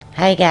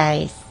Hi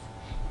guys,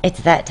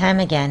 it's that time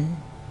again.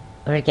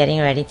 We're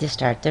getting ready to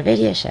start the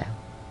radio show,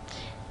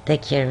 the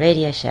Cure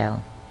Radio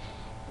Show,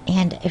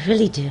 and I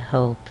really do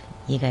hope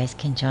you guys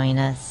can join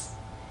us.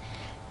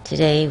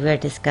 Today we're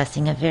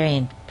discussing a very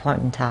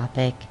important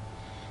topic,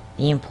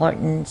 the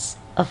importance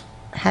of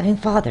having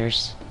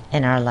fathers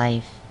in our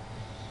life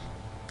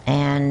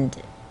and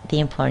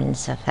the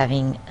importance of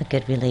having a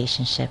good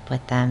relationship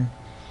with them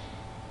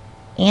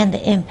and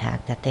the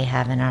impact that they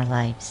have in our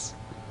lives.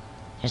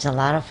 There's a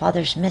lot of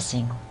fathers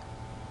missing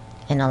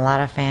in a lot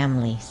of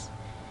families,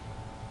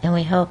 and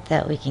we hope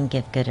that we can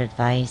give good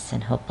advice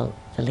and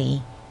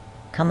hopefully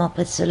come up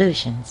with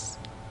solutions.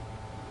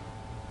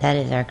 That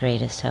is our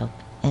greatest hope,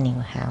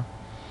 anyhow.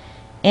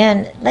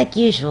 And like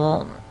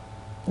usual,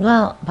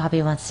 well,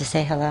 Bobby wants to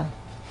say hello.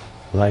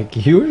 Like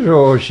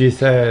usual, she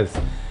says.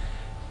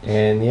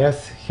 And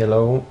yes,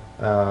 hello.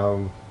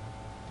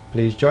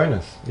 Please join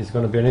us. It's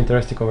going to be an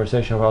interesting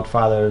conversation about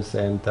fathers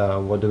and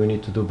what do we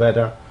need to do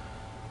better,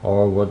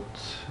 or what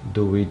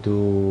do we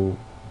do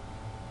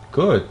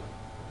good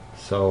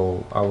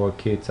so our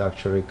kids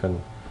actually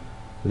can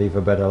live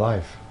a better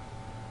life.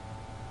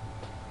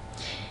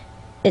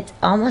 It's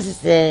almost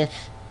as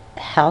if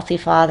healthy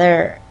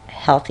father,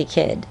 healthy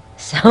kid.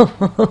 So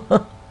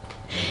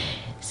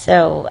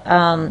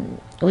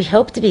we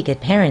hope to be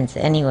good parents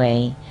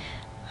anyway,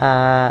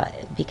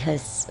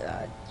 because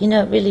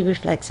it really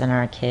reflects on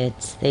our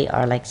kids. They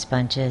are like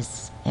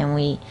sponges, and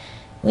we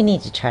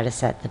need to try to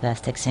set the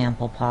best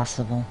example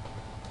possible.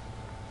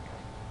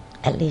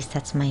 At least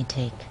that's my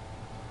take.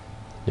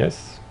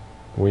 Yes,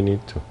 we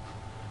need to.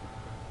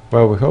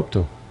 Well, we hope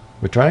to.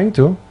 We're trying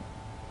to.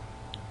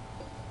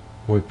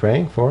 We're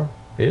praying for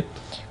it.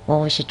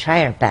 Well, we should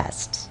try our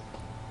best.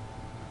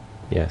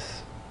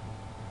 Yes.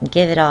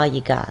 Give it all you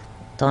got.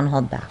 Don't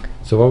hold back.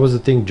 So what was the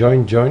thing?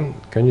 Join.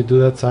 Can you do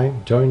that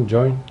sign?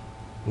 Join.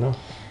 No.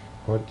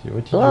 What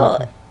you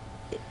Well,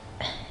 do?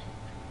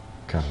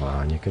 Come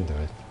on, you can do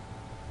it.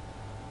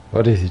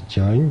 What is it?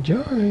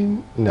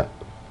 Join. No.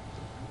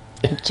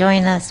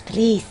 join us,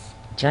 please.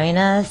 Join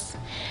us.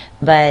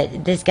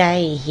 But this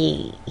guy,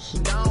 he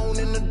Down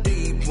in the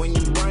deep, when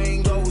your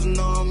brain goes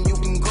numb, you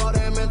can call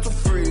that mental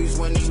freeze.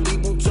 When these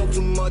people talk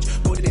too much,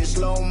 put it in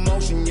slow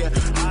motion. Yeah,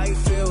 I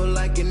feel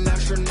like an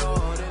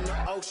astronaut in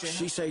the ocean.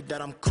 She say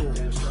that I'm cool.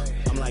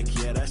 I'm like,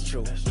 yeah, that's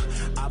true.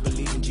 I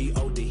believe in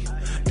G-O-D,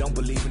 don't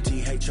believe in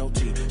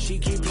T-H-O-T. She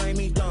keep playing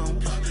me dumb.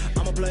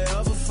 I'm a player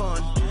for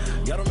fun.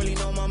 Y'all don't really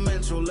know my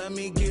mental. Let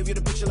me give you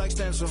the picture like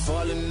stencil.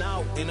 Falling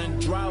out in a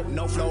drought,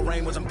 no flow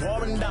rain wasn't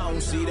pouring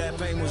down. See, that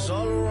pain was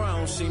all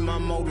around. See, my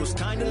mode was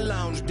kinda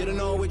lounge. Didn't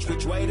know which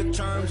way to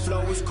turn.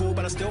 Flow was cool,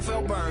 but I still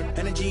felt burned.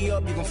 Energy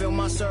up, you can feel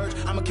my surge.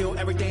 I'ma kill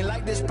everything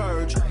like this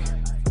purge.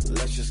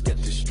 Let's just get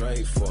this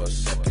straight for a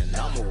second.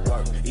 I'ma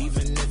work,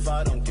 even if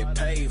I don't get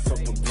paid for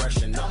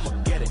progression. I'ma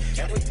get it.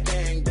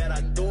 Everything that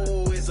I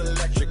do is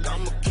electric.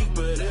 I'ma keep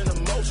it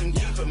in motion,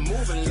 keep it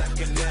moving like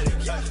kinetic.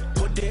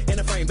 Put it in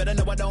a frame, but I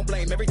know I don't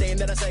blame everything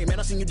that I say. Man,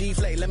 I seen you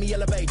deflate. Let me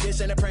elevate. This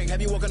ain't a prank.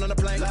 Have you walking on a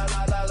plane? La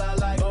la la la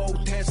la.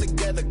 Both hands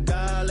together,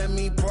 God, let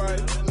me pray.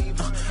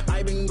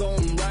 I've been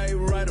going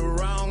right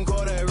around,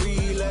 call that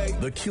relay.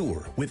 The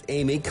Cure with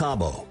Amy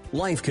Cabo.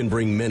 Life can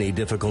bring many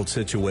difficult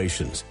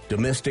situations.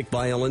 Domestic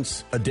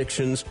violence,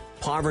 addictions,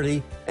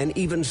 poverty, and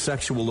even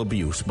sexual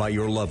abuse by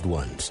your loved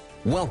ones.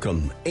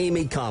 Welcome,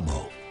 Amy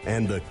Cabo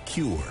and The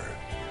Cure.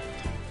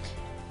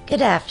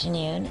 Good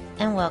afternoon,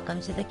 and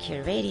welcome to the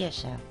Cure Radio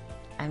Show.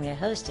 I'm your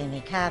host,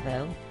 Amy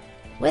Cabo,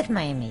 with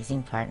my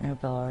amazing partner,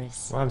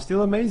 Boris. Well, I'm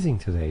still amazing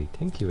today.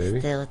 Thank you, baby.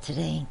 Still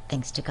today,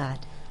 thanks to God.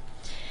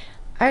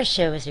 Our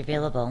show is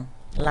available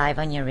live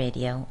on your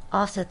radio,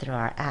 also through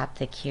our app,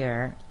 The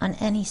Cure, on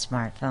any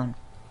smartphone,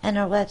 and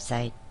our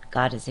website,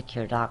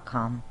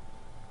 godisacure.com,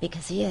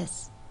 because He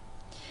is.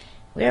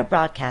 We are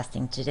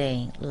broadcasting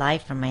today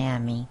live from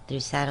Miami through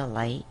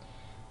satellite,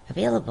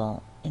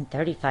 available in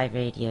 35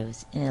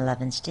 radios in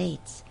 11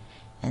 states,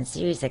 and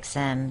Sirius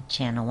XM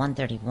Channel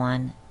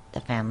 131,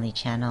 the Family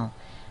Channel,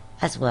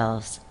 as well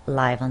as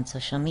live on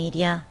social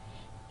media,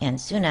 and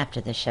soon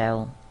after the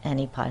show,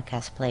 any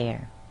podcast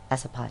player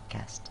as a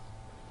podcast.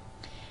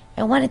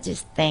 I wanted to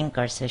thank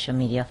our social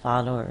media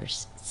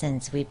followers,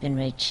 since we've been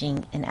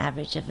reaching an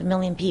average of 1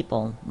 million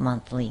people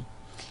monthly.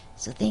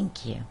 So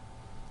thank you,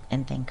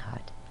 and thank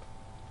God.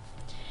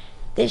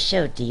 This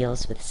show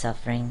deals with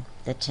suffering,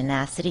 the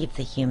tenacity of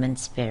the human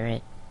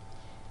spirit,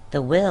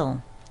 the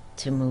will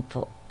to move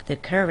the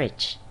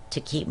courage to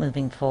keep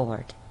moving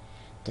forward,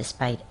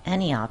 despite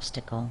any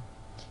obstacle,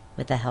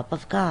 with the help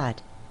of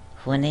God,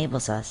 who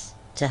enables us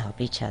to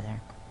help each other.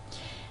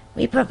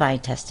 We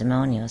provide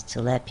testimonials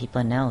to let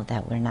people know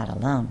that we're not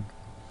alone.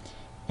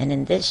 And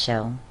in this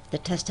show, the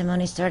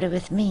testimony started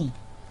with me,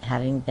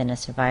 having been a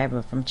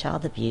survivor from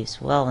child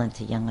abuse well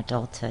into young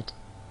adulthood.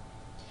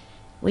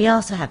 We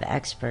also have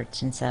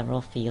experts in several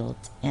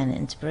fields and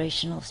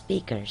inspirational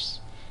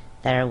speakers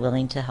that are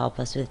willing to help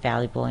us with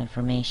valuable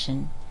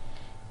information,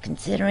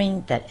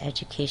 considering that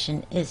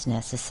education is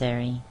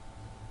necessary,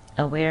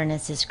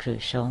 awareness is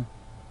crucial,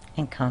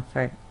 and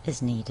comfort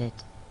is needed.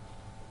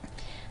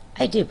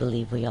 I do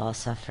believe we all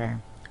suffer,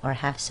 or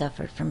have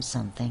suffered from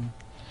something,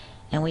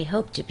 and we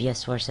hope to be a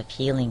source of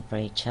healing for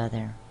each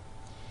other.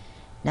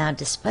 Now,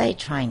 despite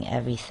trying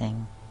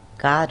everything,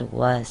 God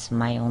was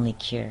my only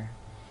cure,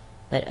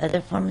 but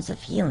other forms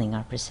of healing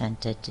are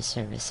presented to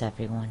service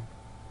everyone.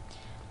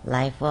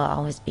 Life will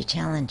always be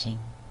challenging,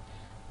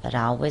 but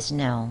I always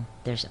know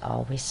there's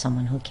always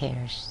someone who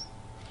cares.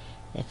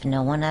 If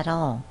no one at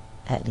all,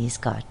 at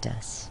least God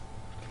does.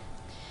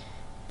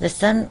 The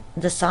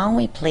song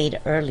we played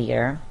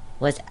earlier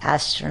was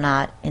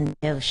Astronaut in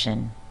the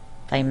Ocean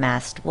by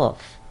Masked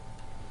Wolf,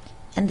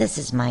 and this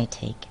is my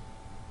take.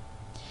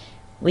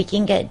 We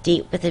can get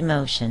deep with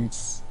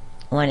emotions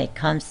when it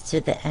comes to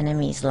the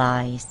enemy's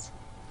lies.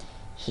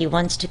 He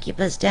wants to keep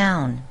us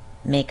down,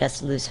 make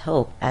us lose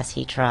hope as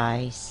he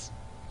tries.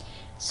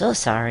 So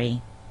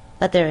sorry,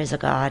 but there is a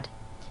God,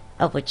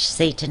 of which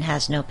Satan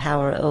has no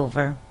power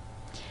over.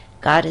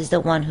 God is the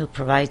one who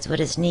provides what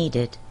is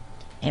needed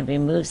and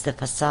removes the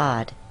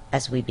facade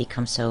as we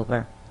become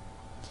sober.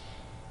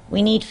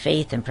 We need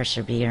faith and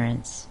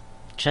perseverance,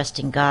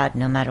 trusting God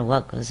no matter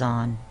what goes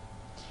on.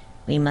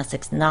 We must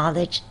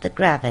acknowledge the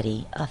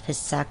gravity of his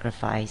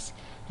sacrifice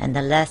and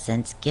the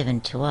lessons given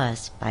to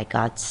us by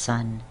God's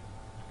Son.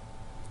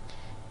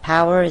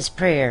 Power is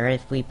prayer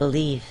if we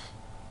believe.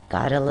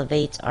 God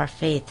elevates our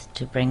faith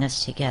to bring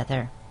us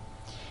together.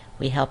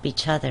 We help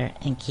each other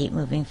and keep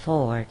moving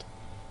forward,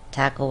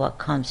 tackle what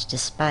comes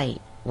despite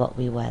what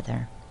we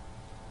weather.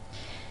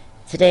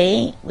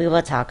 Today, we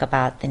will talk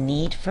about the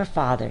need for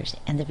fathers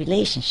and the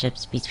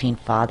relationships between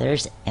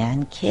fathers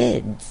and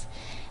kids.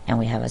 And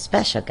we have a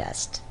special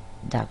guest,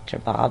 Dr.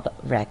 Bob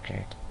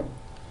Record.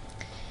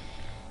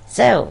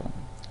 So,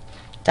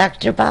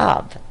 Dr.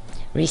 Bob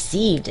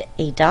received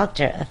a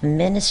Doctor of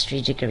Ministry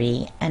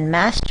degree and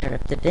Master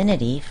of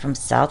Divinity from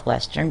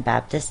Southwestern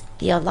Baptist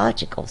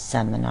Theological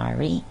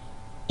Seminary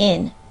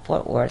in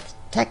Fort Worth,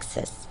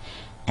 Texas,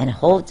 and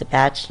holds a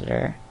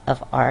Bachelor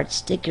of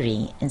Arts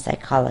degree in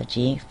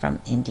Psychology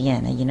from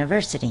Indiana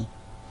University.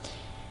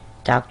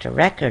 Dr.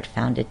 Record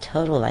founded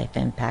Total Life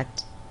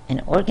Impact,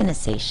 an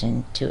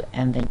organization to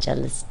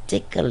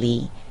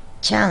evangelistically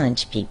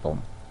challenge people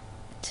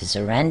to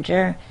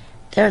surrender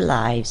their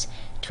lives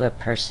to a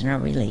personal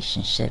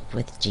relationship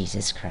with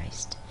Jesus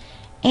Christ,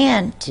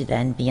 and to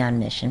then be on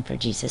mission for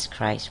Jesus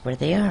Christ where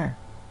they are.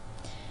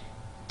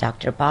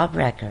 Dr. Bob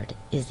Record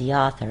is the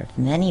author of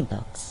many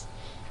books,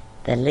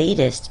 the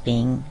latest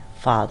being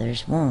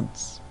Father's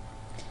Wounds,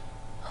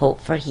 Hope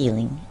for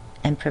Healing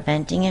and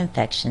Preventing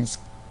Infections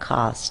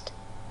Caused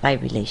by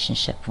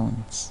Relationship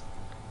Wounds.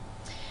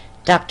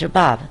 Dr.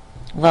 Bob,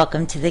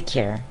 welcome to The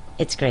Cure.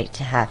 It's great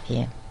to have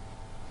you.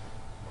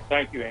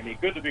 Thank you, Amy.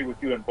 Good to be with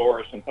you and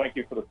Boris, and thank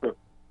you for the privilege.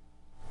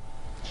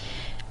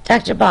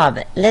 Dr. Bob,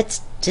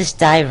 let's just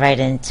dive right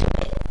into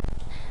it.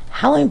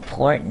 How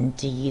important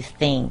do you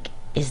think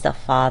is the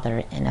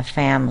father in a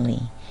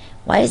family?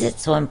 Why is it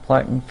so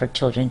important for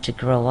children to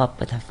grow up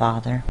with a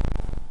father?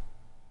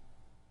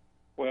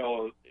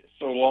 Well,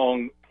 so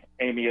long,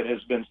 Amy, it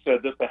has been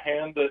said that the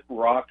hand that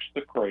rocks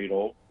the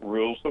cradle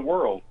rules the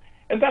world.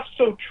 And that's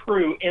so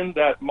true in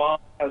that mom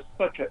has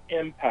such an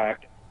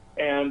impact.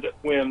 And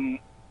when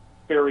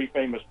very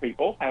famous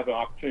people have an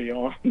opportunity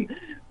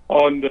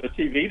on the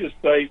TV to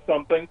say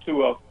something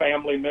to a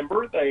family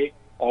member, they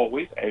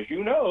always, as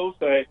you know,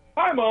 say,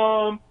 "Hi,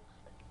 Mom."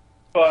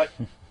 But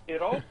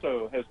it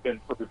also has been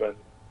proven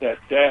that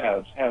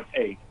dads have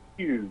a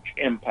huge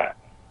impact.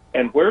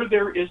 And where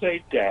there is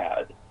a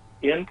dad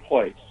in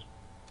place,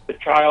 the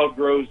child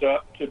grows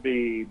up to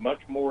be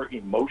much more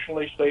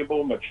emotionally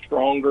stable, much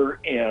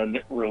stronger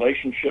in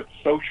relationships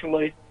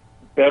socially,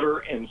 better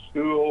in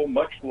school,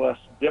 much less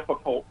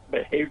difficult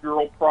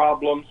behavioral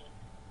problems,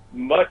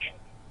 much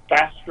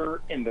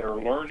faster in their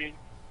learning.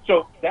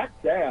 So that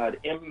dad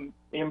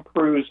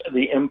improves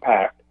the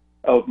impact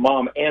of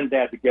mom and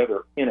dad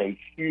together in a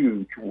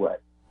huge way.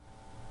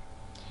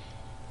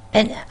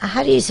 And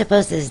how do you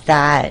suppose is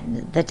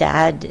that the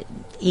dad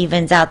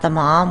evens out the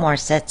mom or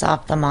sets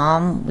off the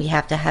mom? We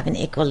have to have an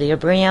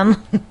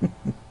equilibrium.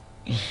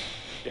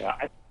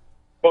 Yeah,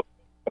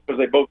 because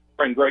they both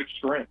bring great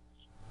strengths.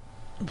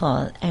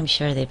 Well, I'm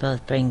sure they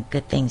both bring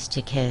good things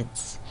to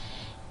kids.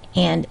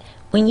 And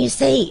when you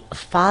say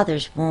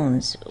father's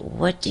wounds,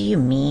 what do you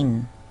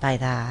mean by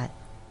that?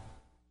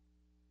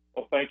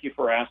 Well, thank you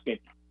for asking.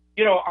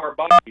 You know, our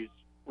bodies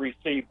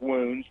receive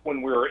wounds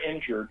when we're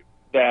injured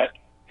that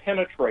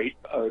penetrate.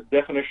 A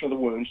definition of the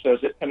wound says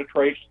it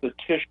penetrates the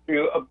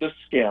tissue of the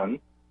skin,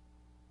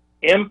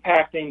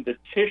 impacting the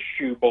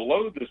tissue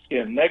below the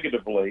skin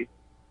negatively.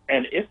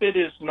 And if it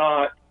is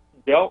not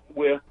dealt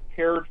with,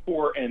 cared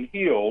for, and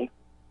healed,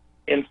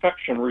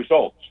 infection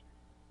results.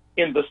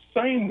 In the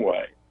same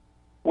way,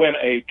 when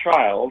a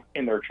child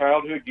in their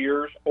childhood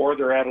years or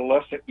their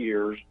adolescent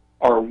years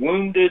are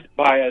wounded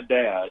by a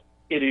dad,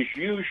 it is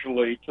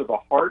usually to the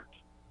heart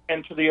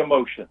and to the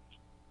emotions.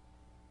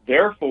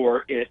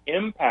 Therefore, it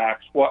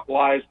impacts what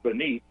lies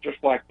beneath,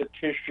 just like the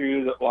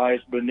tissue that lies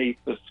beneath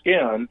the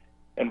skin.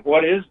 And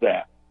what is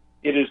that?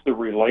 It is the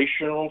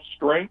relational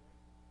strength.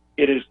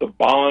 It is the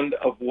bond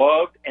of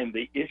love and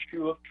the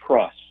issue of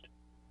trust.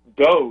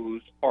 Those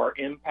are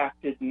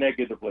impacted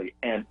negatively,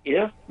 and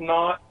if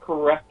not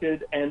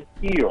corrected and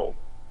healed,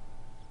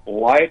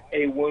 like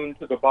a wound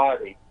to the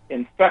body,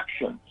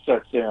 infection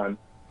sets in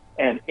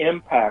and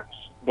impacts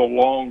the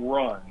long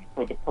run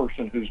for the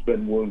person who's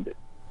been wounded.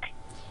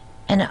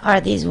 And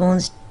are these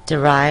wounds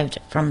derived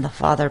from the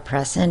father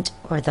present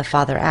or the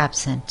father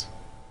absent?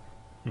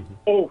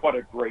 Oh, what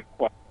a great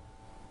question.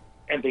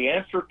 And the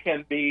answer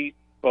can be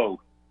both.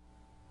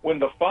 When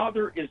the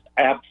father is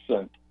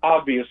absent,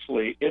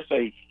 obviously it's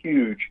a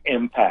huge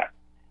impact.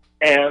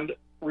 And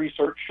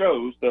research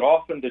shows that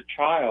often the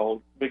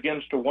child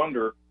begins to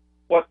wonder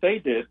what they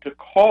did to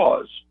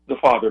cause the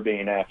father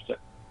being absent.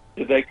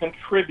 Did they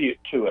contribute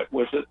to it?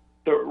 Was it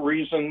the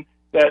reason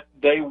that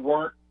they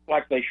weren't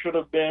like they should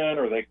have been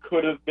or they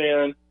could have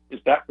been? Is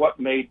that what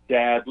made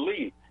dad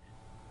leave?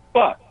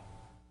 But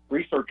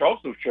research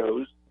also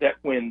shows that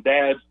when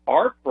dads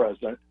are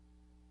present,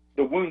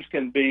 the wounds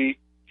can be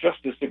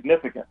just as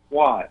significant.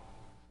 Why?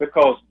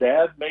 Because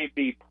dad may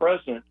be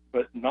present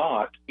but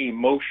not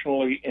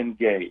emotionally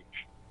engaged.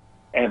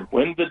 And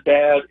when the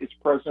dad is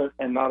present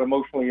and not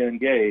emotionally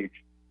engaged,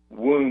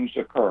 wounds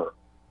occur.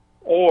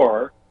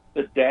 Or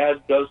the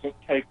dad doesn't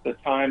take the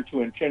time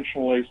to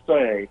intentionally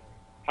say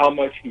how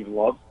much he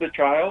loves the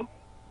child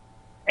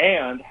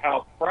and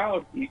how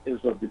proud he is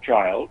of the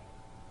child.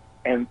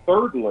 And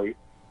thirdly,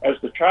 as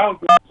the child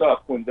grows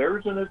up, when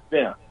there's an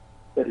event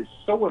that is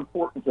so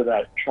important to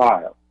that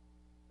child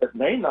that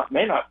may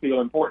not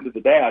feel important to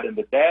the dad, and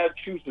the dad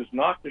chooses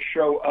not to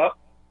show up,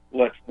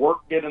 lets work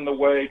get in the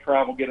way,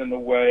 travel get in the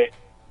way,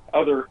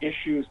 other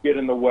issues get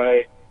in the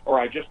way, or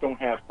I just don't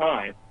have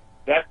time,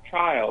 that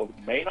child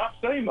may not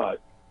say much,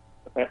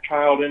 but that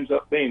child ends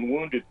up being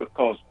wounded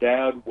because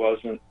dad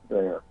wasn't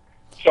there.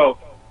 So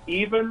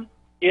even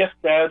if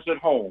dad's at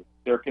home,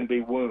 there can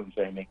be wounds,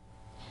 Amy.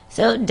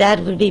 So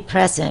dad would be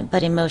present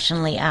but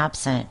emotionally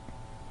absent.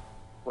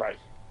 Right.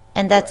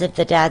 And that's if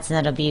the dad's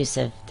not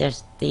abusive.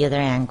 There's the other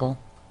angle.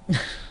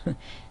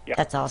 Yeah.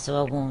 That's also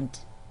a wound.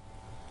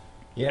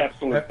 Yeah,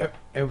 Absolutely.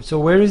 so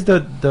where is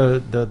the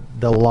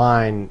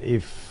line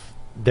if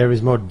there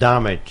is more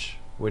damage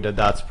with the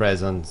dad's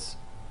presence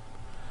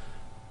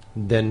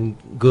than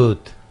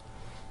good?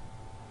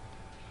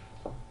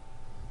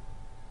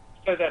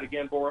 Say that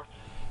again, Boris.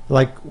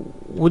 Like,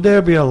 would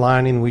there be a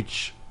line in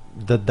which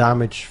the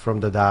damage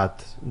from the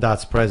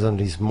dad's presence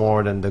is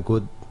more than the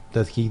good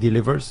that he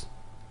delivers?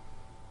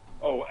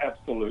 Oh,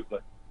 absolutely.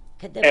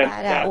 Could the And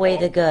bad that outweigh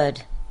the also-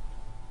 good?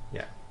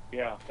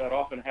 Yeah, that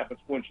often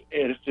happens when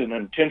it's an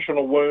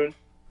intentional wound,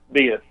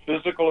 be it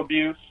physical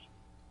abuse,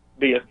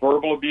 be it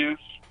verbal abuse,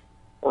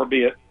 or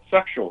be it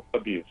sexual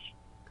abuse.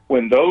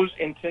 When those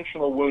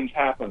intentional wounds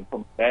happen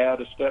from dad,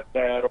 a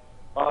stepdad, or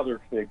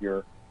father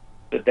figure,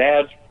 the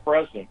dad's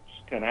presence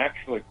can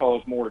actually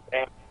cause more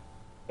damage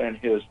than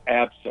his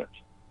absence.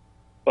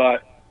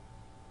 But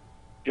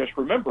just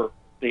remember,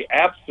 the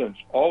absence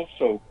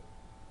also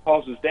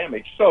causes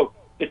damage. So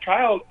the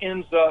child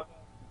ends up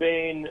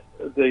being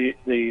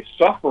the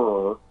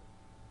sufferer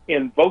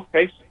in both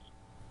cases.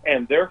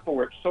 And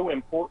therefore, it's so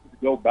important to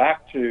go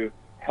back to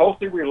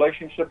healthy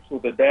relationships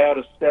with a dad,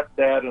 a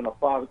stepdad, and a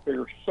father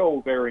figure.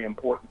 So very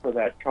important for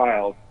that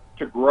child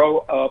to grow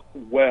up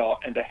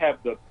well and to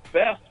have the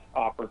best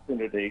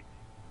opportunity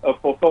of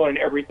fulfilling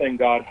everything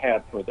God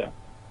had for them.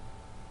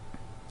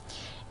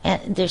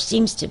 And there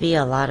seems to be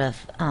a lot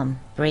of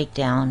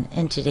breakdown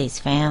in today's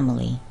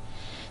family.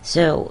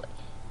 So,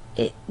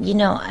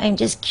 I'm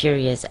just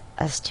curious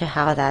as to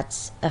how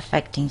that's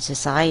affecting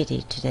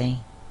society today.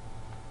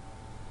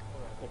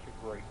 That's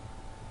a great.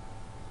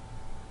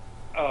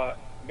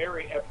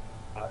 Mary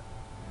Epstein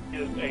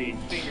is a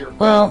senior.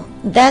 Well,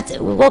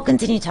 we'll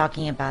continue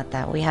talking about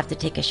that. We have to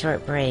take a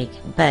short break,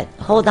 but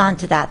hold on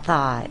to that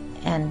thought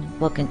and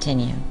we'll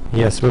continue.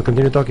 Yes, we'll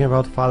continue talking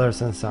about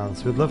fathers and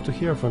sons. We'd love to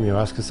hear from you.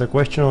 Ask us a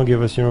question or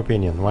give us your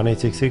opinion.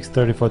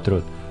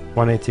 1-866-34-TRUTH.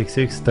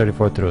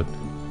 1-866-34-TRUTH.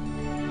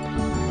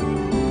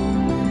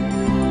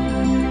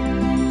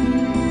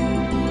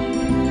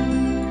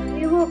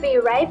 We will be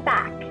right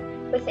back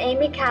with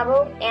Amy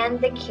Cabell and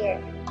The Cure.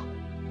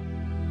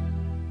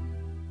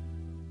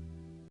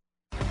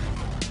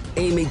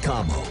 Amy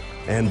Cabell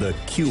and The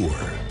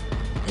Cure.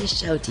 This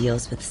show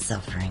deals with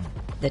suffering,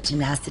 the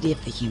tenacity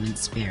of the human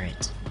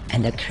spirit,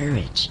 and the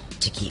courage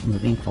to keep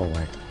moving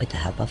forward with the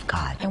help of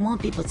God. I want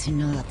people to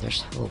know that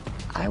there's hope.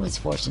 I was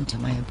forced into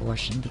my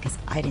abortion because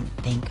I didn't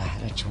think I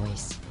had a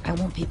choice. I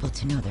want people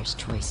to know there's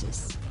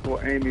choices. Well,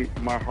 Amy,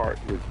 my heart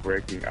is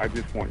breaking. I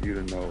just want you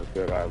to know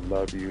that I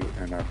love you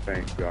and I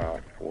thank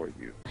God for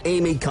you.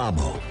 Amy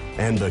Cabell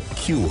and The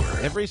Cure.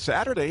 Every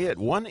Saturday at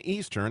 1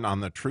 Eastern on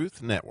the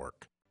Truth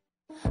Network.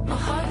 My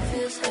heart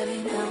feels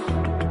heavy now.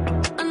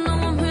 I know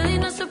I'm really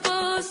not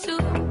supposed to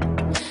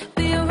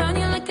be around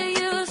you like I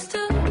used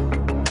to.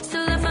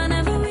 Still, if I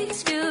never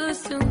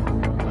excuse to,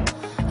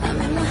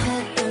 I'm in my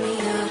head and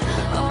me out.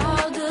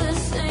 All the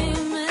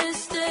same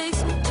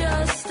mistakes,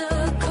 just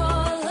a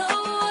call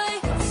away.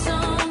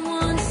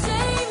 Someone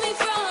save me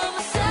from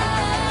myself.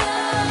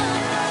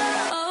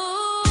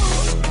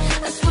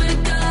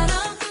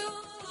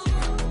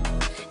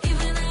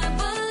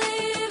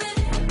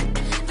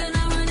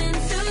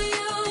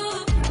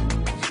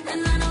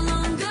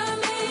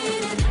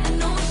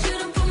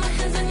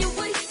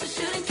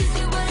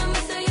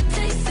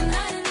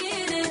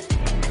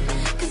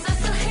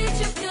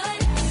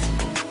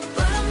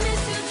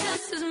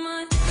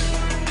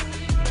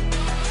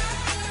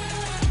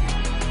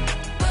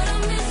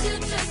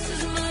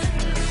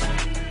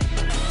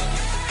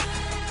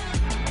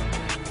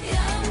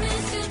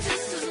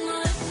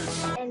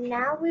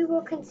 now we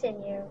will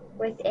continue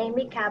with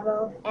Amy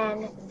Cabo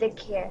and The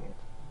Cure.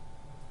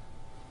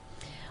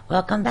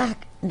 Welcome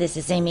back. This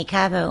is Amy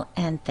Cabo,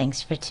 and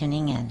thanks for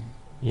tuning in.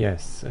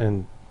 Yes,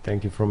 and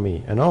thank you from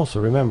me. And also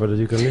remember that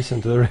you can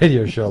listen to the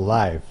radio show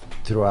live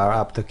through our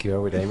app The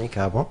Cure with Amy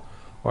Cabo,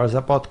 or as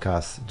a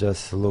podcast.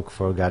 Just look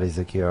for God is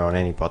the Cure on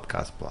any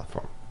podcast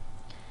platform.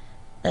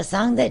 The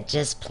song that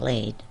just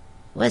played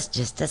was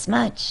Just As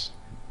Much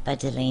by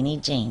Delaney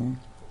Jane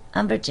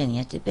on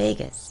Virginia to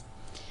Vegas.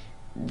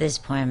 This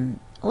poem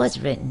was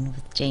written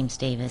with James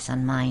Davis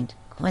on mind.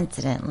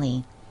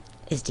 Coincidentally,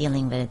 is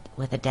dealing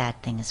with a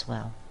dad thing as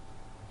well.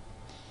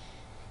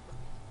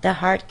 The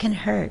heart can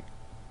hurt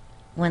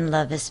when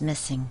love is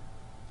missing.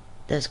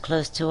 Those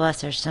close to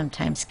us are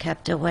sometimes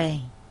kept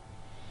away.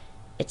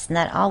 It's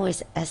not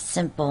always as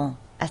simple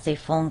as a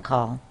phone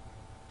call,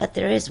 but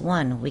there is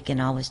one we can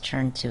always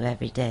turn to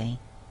every day.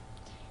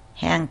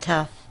 Hang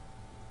tough.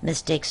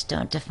 Mistakes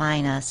don't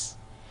define us.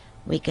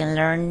 We can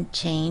learn,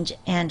 change,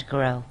 and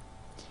grow.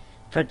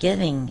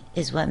 Forgiving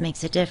is what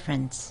makes a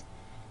difference.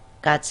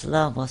 God's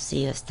love will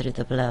see us through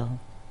the blow.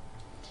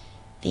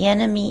 The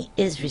enemy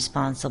is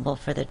responsible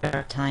for the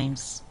dark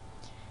times.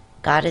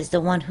 God is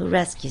the one who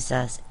rescues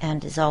us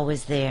and is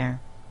always there.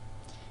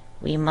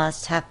 We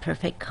must have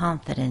perfect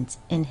confidence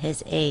in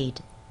His aid.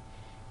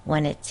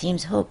 When it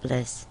seems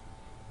hopeless,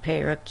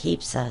 prayer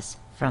keeps us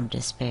from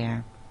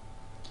despair.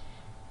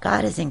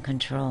 God is in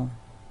control.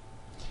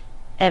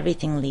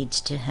 Everything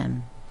leads to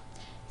Him.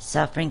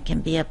 Suffering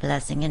can be a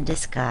blessing in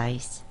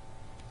disguise,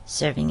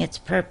 serving its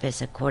purpose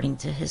according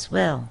to His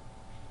will.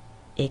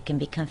 It can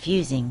be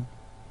confusing,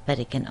 but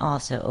it can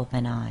also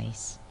open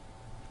eyes.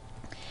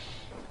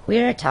 We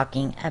are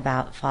talking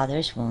about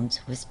father's wounds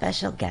with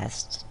special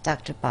guest,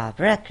 Dr. Bob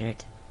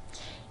Record.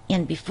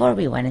 And before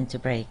we went into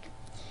break,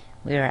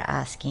 we were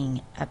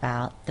asking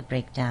about the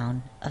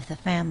breakdown of the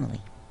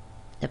family,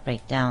 the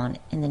breakdown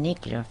in the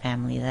nuclear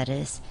family, that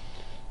is,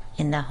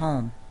 in the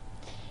home.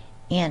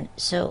 And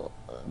so,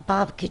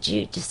 Bob, could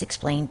you just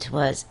explain to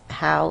us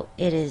how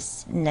it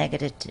is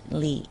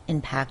negatively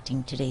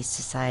impacting today's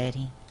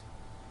society?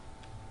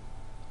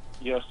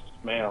 Yes,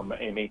 ma'am,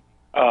 Amy.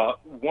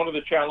 One of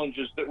the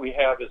challenges that we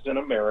have is in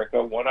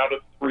America, 1 out of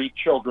 3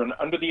 children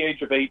under the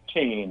age of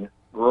 18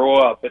 grow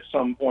up at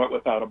some point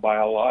without a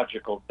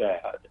biological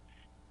dad.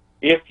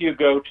 If you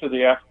go to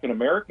the African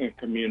American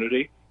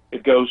community,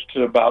 it goes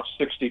to about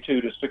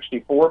 62 to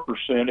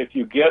 64%. If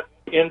you get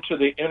into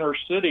the inner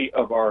city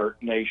of our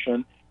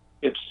nation,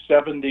 it's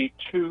 72%.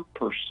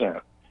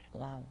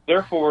 Wow.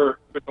 Therefore,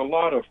 there's a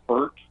lot of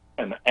hurt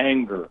and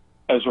anger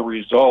as a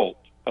result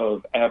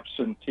of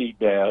absentee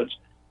dads.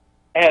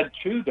 Add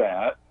to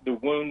that the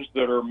wounds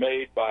that are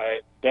made by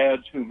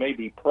dads who may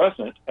be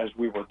present, as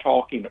we were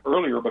talking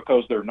earlier,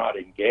 because they're not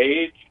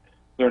engaged,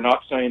 they're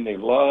not saying they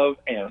love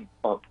and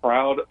are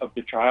proud of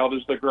the child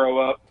as they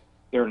grow up,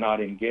 they're not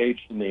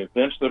engaged in the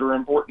events that are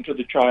important to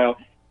the child.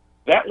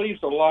 That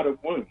leaves a lot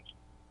of wounds.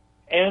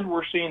 And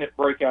we're seeing it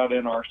break out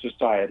in our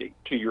society.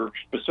 To your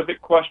specific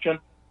question,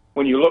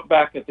 when you look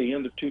back at the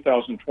end of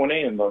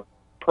 2020 and the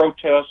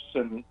protests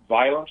and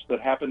violence that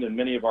happened in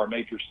many of our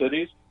major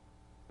cities,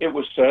 it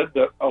was said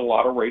that a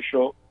lot of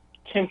racial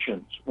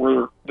tensions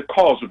were the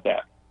cause of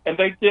that. And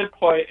they did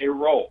play a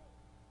role.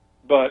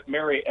 But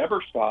Mary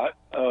Eberstadt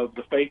of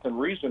the Faith and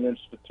Reason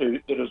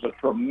Institute, that is a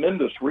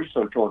tremendous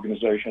research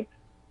organization,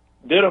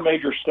 did a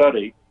major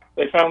study.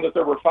 They found that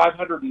there were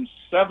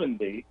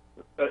 570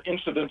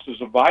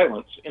 incidences of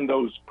violence in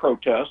those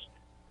protests,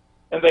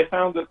 and they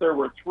found that there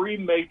were 3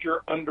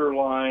 major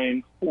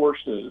underlying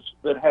forces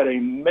that had a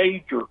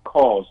major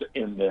cause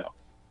in them.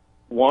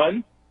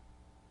 1,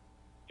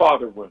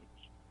 father wounds,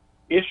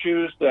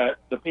 issues that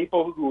the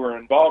people who are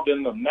involved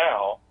in them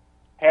now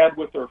had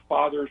with their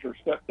fathers or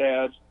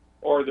stepdads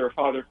or their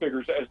father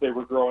figures as they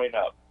were growing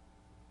up.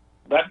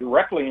 That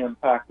directly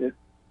impacted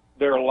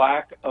their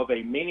lack of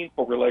a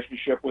meaningful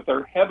relationship with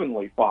their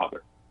heavenly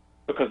Father,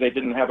 because they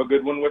didn't have a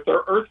good one with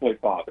their earthly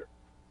father.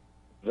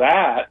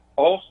 That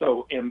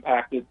also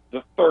impacted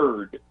the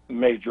 3rd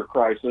major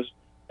crisis,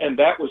 and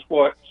that was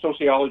what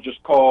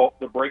sociologists call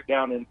the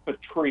breakdown in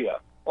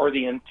patria, or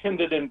the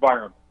intended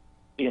environment.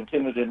 The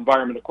intended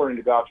environment, according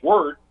to God's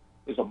Word,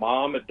 is a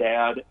mom, a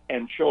dad,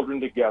 and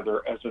children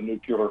together as a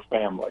nuclear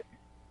family.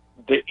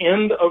 The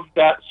end of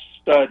that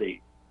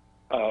study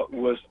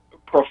was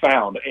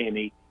profound,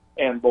 Amy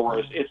and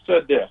Boris. It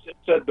said this. It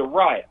said the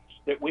riots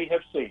that we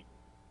have seen,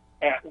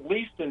 at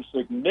least in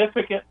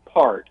significant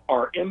part,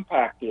 are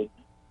impacted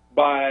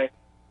by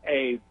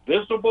a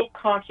visible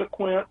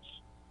consequence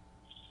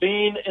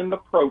seen in the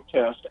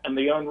protest and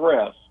the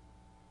unrest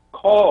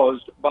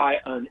caused by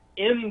an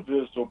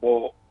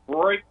invisible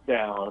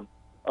breakdown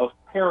of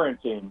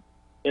parenting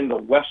in the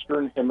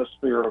Western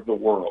Hemisphere of the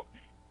world.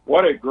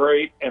 What a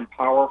great and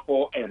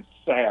powerful and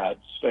sad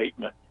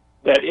statement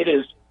that it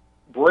is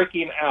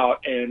breaking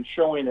out and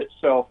showing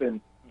itself in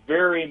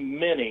very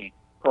many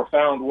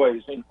profound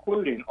ways,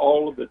 including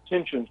all of the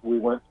tensions we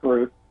went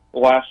through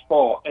last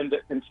fall and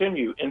that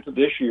continue into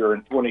this year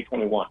in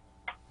 2021.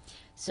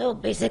 So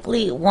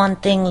basically, one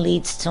thing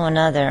leads to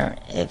another.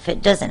 If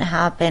it doesn't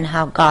happen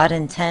how God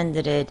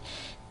intended it,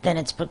 then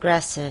it's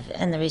progressive,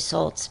 and the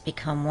results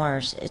become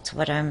worse. It's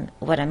what I'm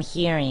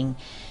hearing,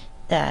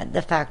 that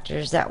the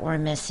factors that were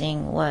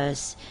missing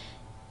was,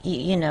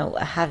 you know,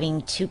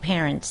 having two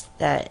parents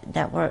that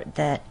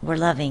were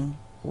loving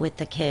with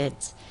the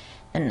kids,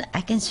 and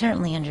I can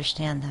certainly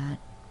understand that.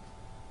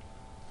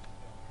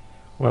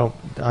 Well,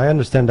 I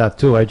understand that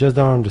too. I just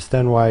don't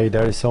understand why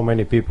there is so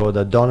many people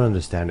that don't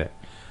understand it.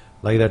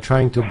 Like they're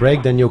trying to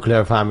break the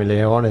nuclear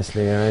family,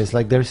 honestly. And it's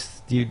like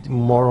there's the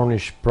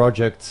moronish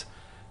projects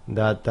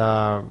that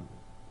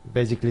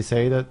basically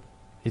say that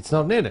it's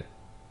not needed.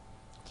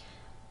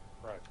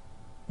 Right.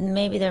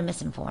 Maybe they're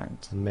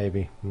misinformed.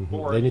 Maybe.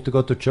 They need to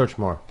go to church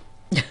more.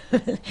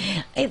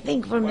 I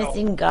think we're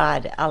missing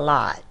God a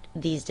lot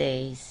these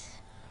days.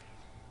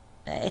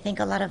 I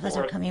think a lot of us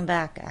are coming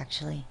back,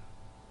 actually.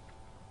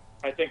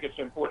 I think it's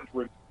important to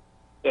remember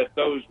that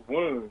those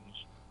wounds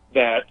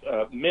that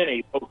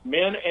many, both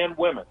men and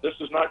women, this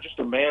is not just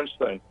a man's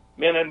thing,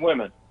 men and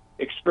women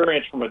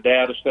experience from a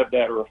dad, a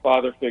stepdad, or a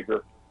father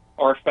figure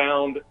are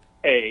found,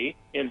 A,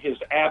 in his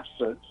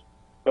absence,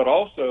 but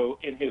also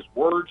in his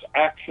words,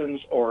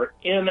 actions, or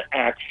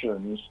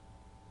inactions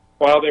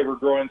while they were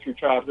growing through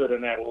childhood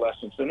and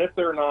adolescence. And if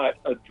they're not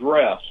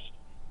addressed,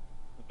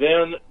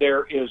 then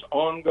there is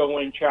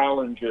ongoing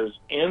challenges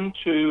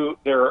into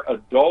their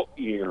adult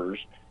years.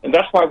 And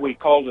that's why we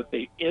called it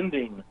the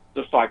ending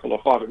the cycle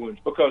of father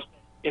wounds, because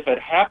if it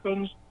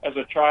happens as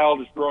a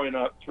child is growing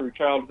up through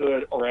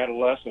childhood or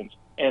adolescence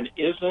and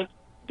isn't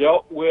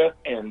dealt with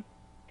and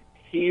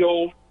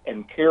healed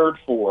and cared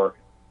for,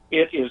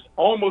 it is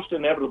almost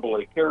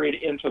inevitably carried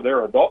into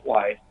their adult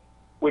life,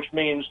 which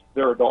means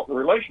their adult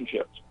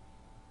relationships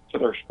to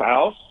their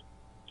spouse,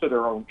 to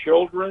their own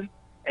children,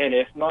 and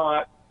if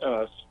not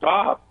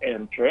stop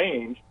and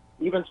change,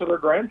 even to their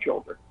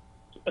grandchildren.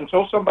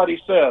 Until somebody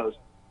says,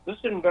 this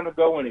isn't going to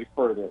go any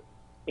further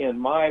in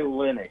my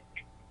lineage,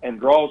 and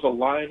draws a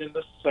line in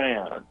the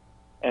sand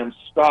and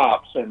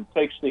stops and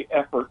takes the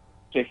effort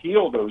to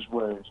heal those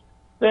wounds,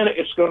 then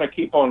it's going to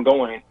keep on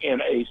going in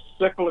a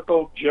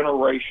cyclical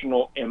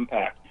generational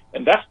impact.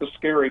 And that's the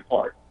scary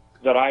part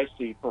that I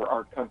see for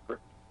our country.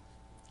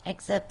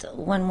 Except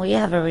when we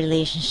have a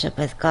relationship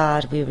with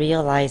God, we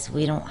realize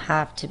we don't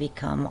have to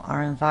become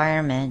our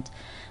environment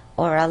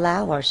or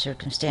allow our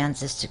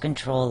circumstances to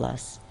control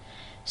us.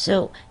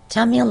 So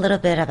tell me a little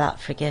bit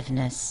about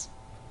forgiveness.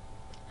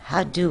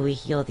 How do we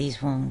heal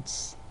these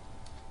wounds?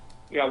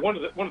 Yeah, one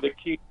of the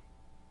key,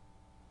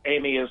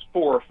 Amy, is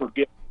for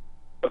forgiveness,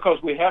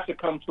 because we have to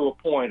come to a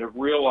point of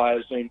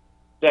realizing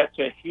that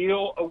to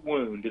heal a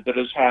wound that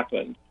has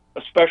happened,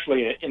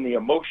 especially in the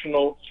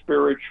emotional,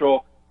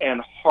 spiritual,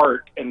 and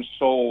heart and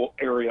soul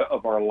area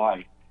of our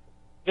life,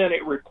 then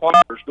it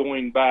requires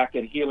going back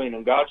and healing.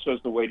 And God says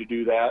the way to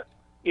do that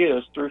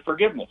is through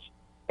forgiveness.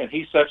 And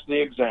he sets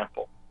the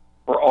example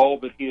for all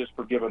that he has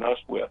forgiven us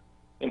with.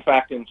 In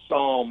fact, in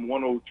Psalm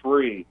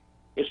 103,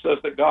 it says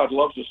that God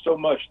loves us so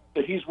much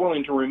that he's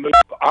willing to remove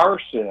our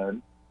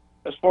sin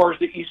as far as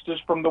the east is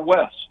from the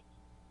west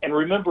and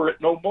remember it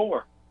no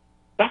more.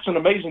 That's an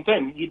amazing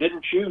thing. He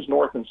didn't choose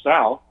north and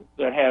south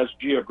that has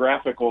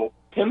geographical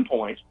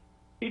pinpoints.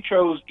 He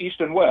chose east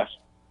and west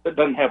that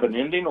doesn't have an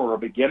ending or a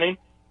beginning.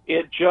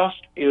 It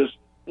just is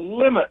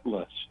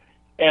limitless.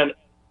 And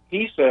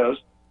he says,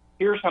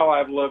 here's how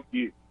I've loved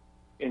you.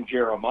 In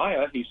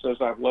Jeremiah, he says,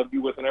 I've loved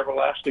you with an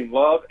everlasting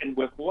love, and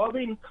with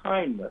loving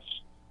kindness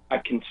I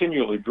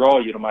continually draw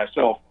you to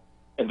myself.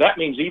 And that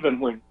means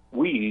even when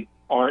we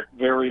aren't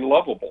very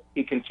lovable,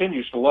 he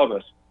continues to love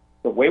us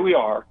the way we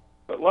are,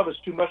 but love us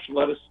too much to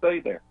let us stay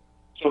there.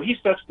 So he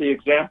sets the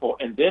example,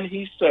 and then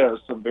he says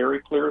some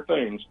very clear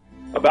things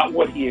about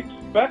what he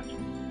expects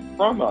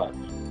from us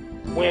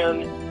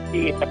when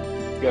he...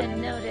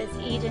 And notice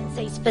he didn't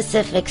say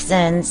specific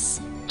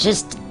sins,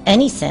 just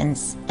any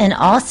sins and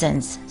all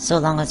sins, so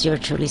long as you're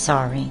truly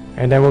sorry.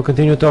 And then we'll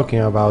continue talking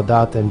about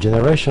that and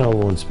generational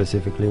wounds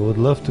specifically. Would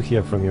love to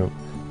hear from you.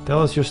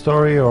 Tell us your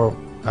story or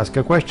ask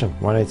a question.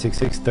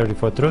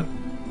 1-866-34-TRUTH.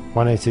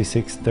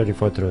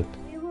 1-866-34-TRUTH.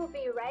 We will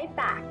be right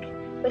back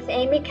with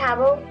Amy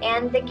Cabell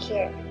and The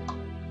Cure.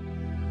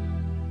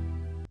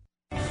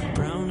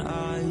 Brown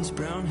eyes,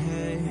 brown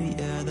hair,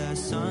 yeah, that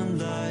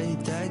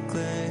sunlight, that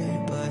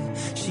glare. But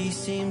she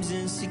seems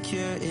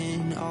insecure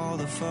in all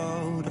the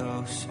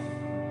photos.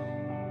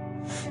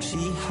 She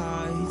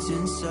hides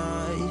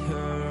inside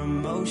her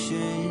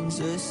emotions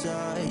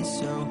aside,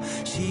 so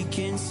she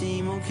can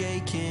seem okay,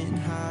 can't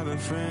have her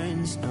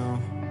friends, no.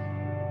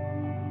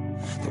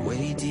 The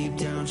way deep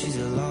down she's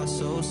a lost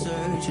soul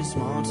searching,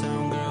 small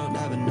town girl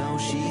never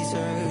knows she's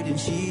hurt, and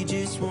she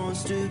just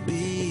wants to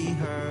be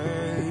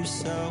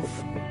herself.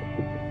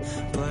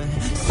 But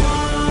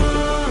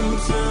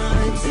sometimes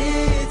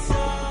it's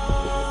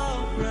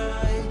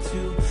alright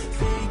to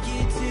fake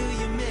it till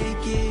you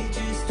make it.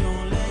 Just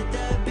don't let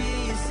that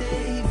be your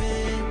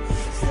saving.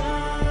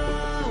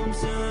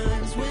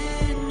 Sometimes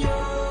when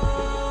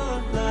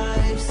your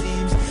life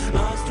seems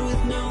lost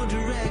with no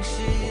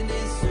direction,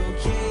 it's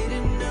okay to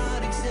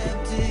not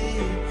accept it.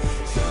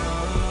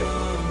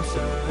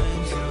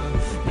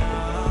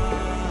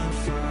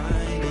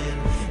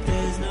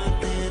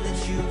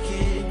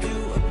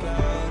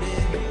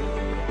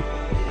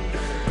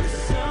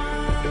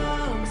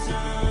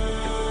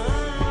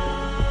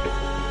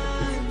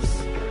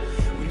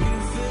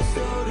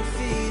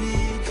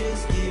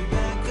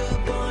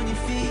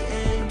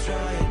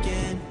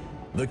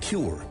 The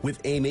Cure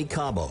with Amy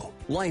Cabo.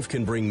 Life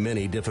can bring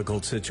many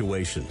difficult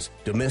situations: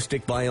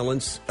 domestic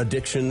violence,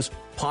 addictions,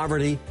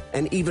 poverty,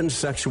 and even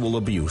sexual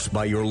abuse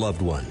by your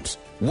loved ones.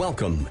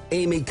 Welcome,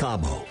 Amy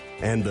Cabo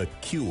and The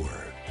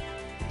Cure.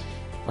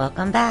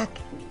 Welcome back.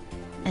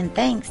 And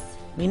thanks.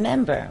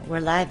 Remember, we're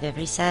live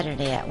every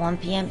Saturday at 1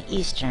 p.m.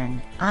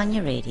 Eastern on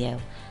your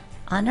radio,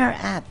 on our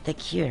app, The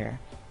Cure,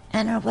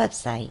 and our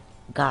website,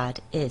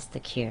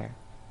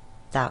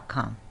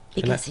 godisthecure.com.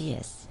 Because he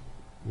is.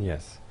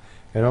 Yes.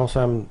 And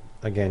also, I'm,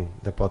 again,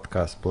 the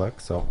podcast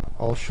plug, so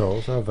all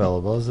shows are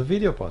available as a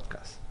video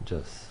podcast.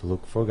 Just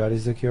look for God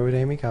is the Cure with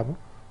Amy Cabo,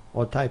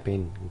 or type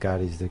in God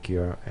is the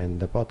Cure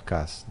and the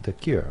podcast, The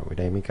Cure with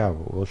Amy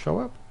Cabo, will show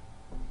up.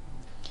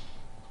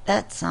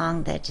 That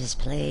song that just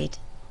played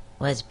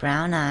was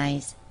Brown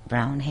Eyes,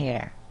 Brown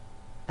Hair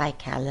by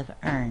Caleb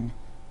Earn.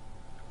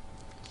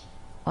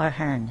 Or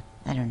Hearn,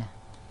 I don't know.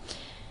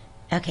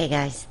 Okay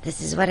guys,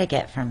 this is what I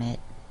get from it.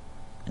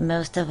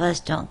 Most of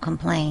us don't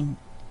complain.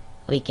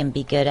 We can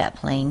be good at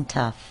playing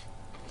tough,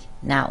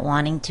 not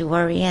wanting to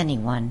worry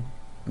anyone,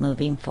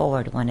 moving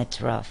forward when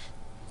it's rough.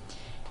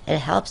 It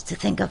helps to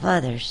think of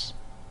others,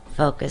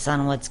 focus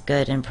on what's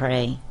good and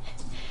pray.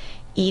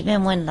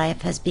 Even when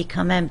life has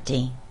become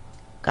empty,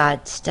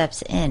 God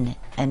steps in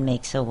and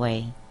makes a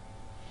way.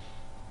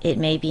 It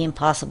may be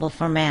impossible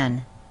for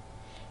man,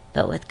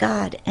 but with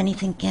God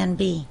anything can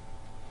be.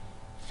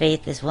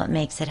 Faith is what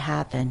makes it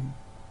happen.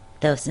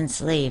 Those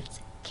enslaved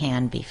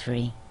can be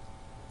free.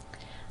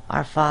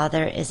 Our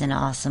Father is an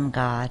awesome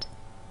God.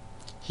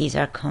 He's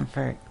our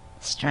comfort,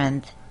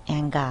 strength,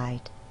 and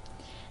guide.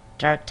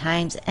 Dark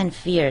times and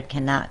fear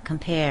cannot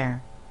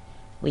compare.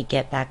 We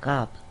get back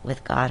up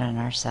with God on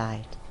our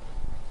side.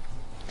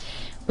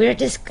 We're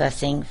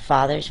discussing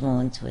father's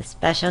wounds with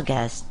special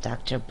guest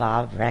Dr.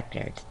 Bob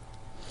Record.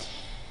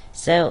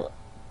 So,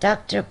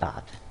 Dr.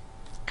 Bob,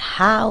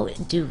 how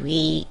do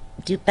we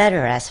do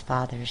better as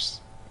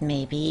fathers?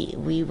 Maybe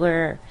we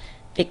were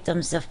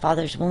victims of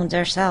father's wounds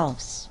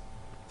ourselves.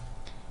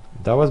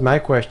 That was my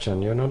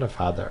question. You're not a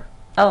father.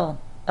 Oh,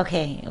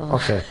 okay.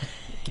 Okay.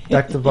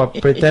 Dr. Bob,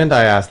 pretend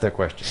I asked the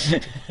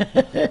question.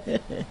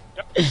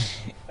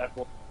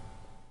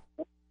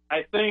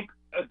 I think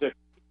the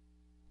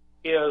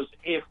is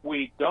if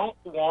we don't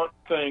want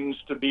things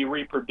to be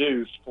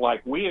reproduced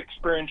like we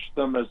experienced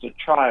them as a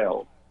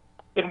child,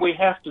 then we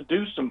have to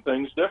do some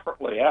things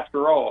differently.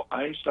 After all,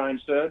 Einstein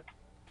said,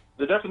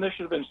 the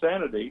definition of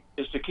insanity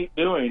is to keep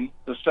doing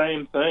the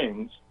same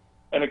things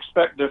and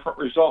expect different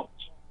results.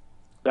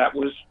 That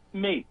was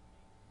me.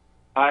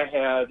 I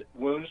had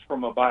wounds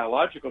from a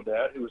biological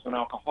dad who was an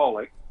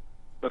alcoholic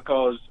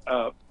because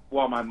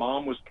while my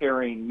mom was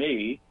carrying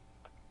me,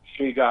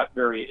 she got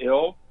very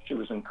ill. She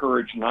was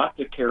encouraged not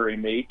to carry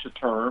me to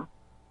term,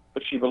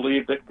 but she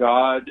believed that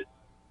God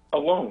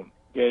alone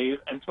gave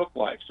and took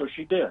life, so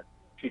she did.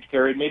 She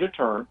carried me to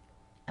term,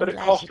 but it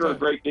cost her a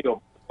great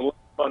deal. 11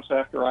 months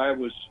after I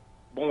was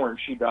born,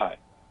 she died.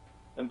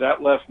 And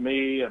that left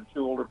me and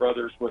 2 older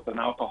brothers with an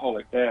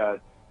alcoholic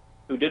dad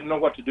who didn't know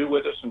what to do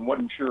with us and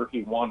wasn't sure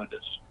he wanted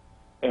us.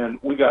 And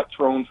we got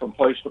thrown from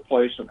place to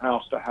place and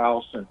house to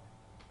house, and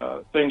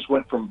things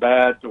went from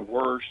bad to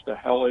worse to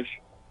hellish.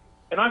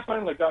 And I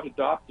finally got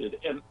adopted,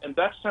 and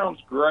that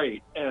sounds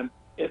great, and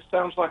it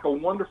sounds like a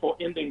wonderful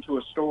ending to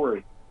a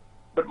story.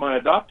 But my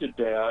adopted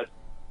dad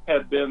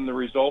had been the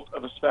result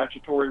of a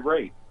statutory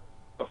rape.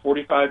 A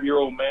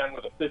 45-year-old man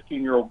with a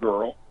 15-year-old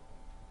girl.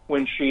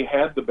 When she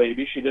had the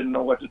baby, she didn't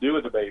know what to do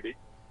with the baby,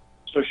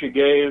 so she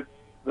gave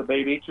the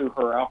baby to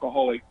her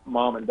alcoholic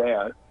mom and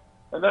dad,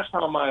 and that's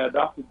how my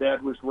adopted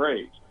dad was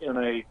raised, in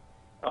a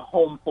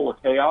home full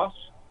of chaos.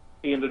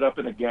 He ended up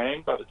in a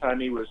gang by the time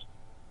he was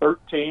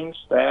 13,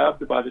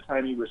 stabbed by the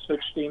time he was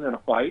 16 in a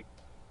fight,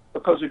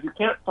 because if you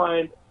can't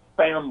find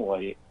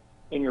family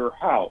in your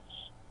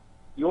house,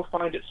 you'll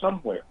find it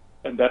somewhere,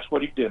 and that's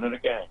what he did in a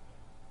gang.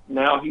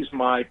 Now he's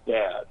my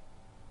dad,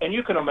 and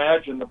you can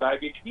imagine the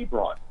baggage he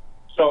brought.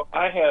 So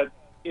I had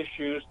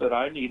issues that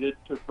I needed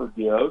to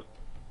forgive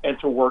and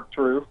to work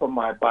through from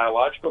my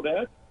biological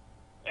dad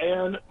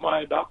and my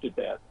adopted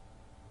dad.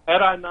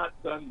 Had I not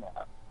done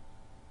that,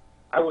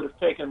 I would have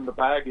taken the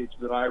baggage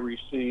that I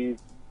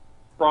received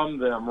from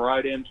them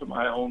right into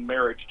my own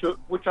marriage,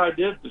 which I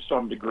did to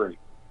some degree.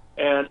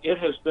 And it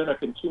has been a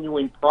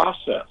continuing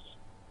process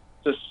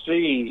to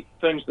see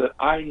things that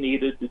I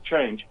needed to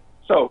change.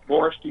 So,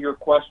 Boris, to your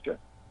question,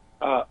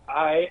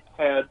 I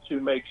had to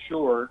make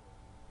sure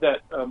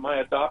that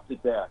my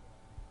adopted dad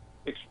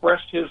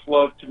expressed his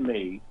love to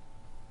me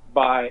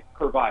by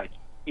providing.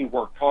 He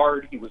worked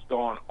hard. He was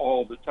gone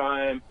all the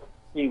time.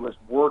 He was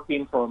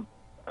working from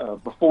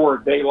before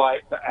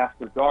daylight to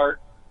after dark,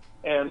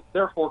 and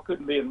therefore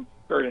couldn't be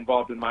very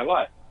involved in my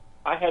life.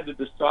 I had to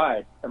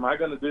decide, am I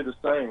going to do the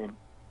same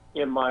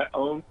in my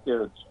own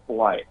kids'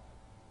 life?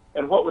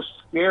 And what was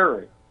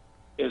scary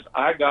is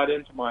I got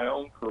into my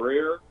own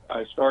career.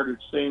 I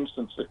started seeing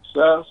some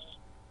success.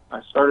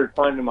 I started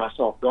finding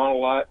myself gone a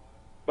lot,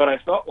 but I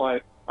felt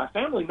like my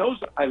family knows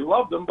that I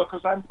love them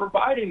because I'm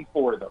providing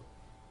for them.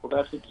 Well,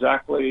 that's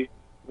exactly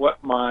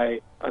what my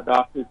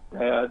adopted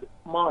dad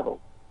modeled.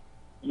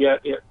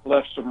 Yet it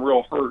left some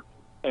real hurt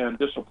and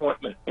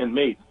disappointment in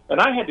me. And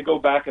I had to go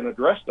back and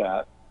address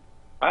that.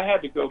 I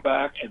had to go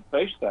back and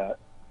face that.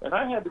 And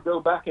I had to go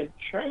back and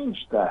change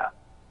that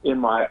in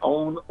my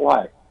own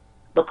life.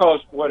 Because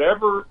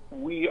whatever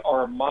we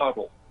are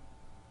modeled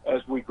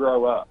as we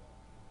grow up,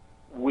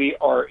 we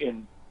are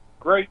in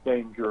great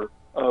danger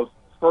of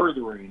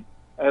furthering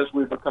as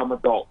we become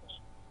adults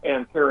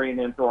and carrying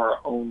into our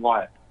own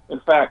life. In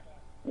fact,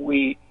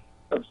 we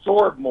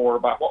absorb more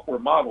about what we're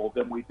modeled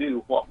than we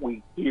do what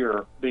we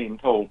hear being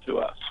told to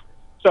us.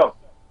 So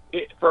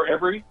for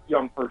every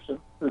young person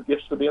who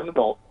gets to be an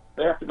adult,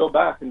 they have to go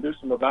back and do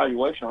some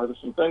evaluation. Are there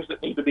some things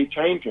that need to be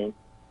changing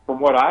from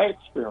what I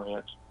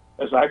experienced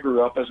as I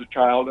grew up as a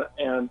child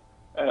and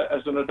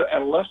as an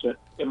adolescent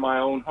in my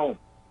own home?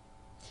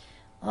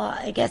 Well,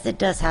 I guess it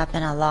does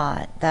happen a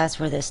lot. That's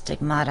where the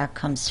stigmata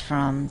comes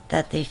from,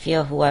 that they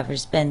feel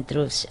whoever's been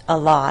through a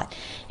lot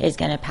is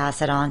going to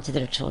pass it on to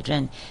their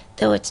children,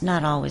 though it's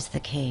not always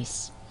the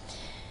case.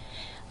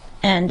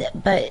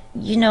 But,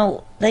 you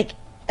know, like,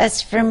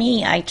 as for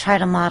me, I try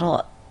to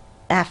model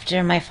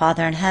after my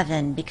Father in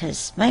heaven,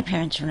 because my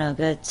parents were no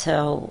good,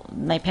 so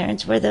my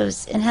parents were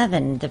those in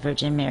heaven, the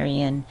Virgin Mary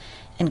and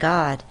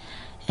God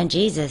and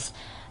Jesus.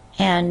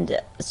 And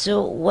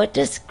so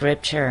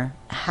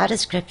how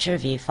does Scripture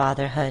view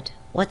fatherhood?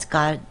 What's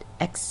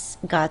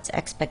God's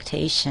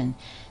expectation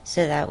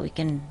so that we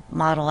can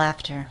model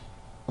after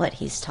what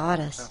He's taught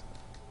us?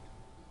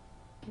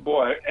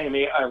 Boy,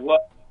 Amy, I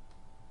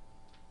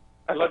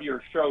love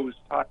your show's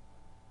title,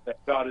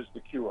 that God is the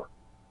cure.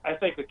 I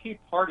think the key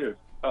part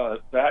of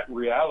that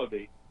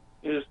reality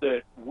is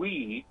that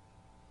we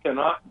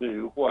cannot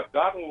do what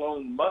God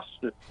alone must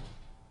do.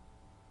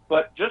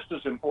 But just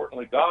as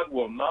importantly, God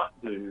will not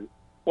do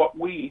what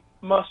we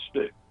must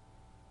do.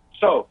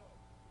 So,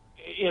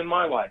 in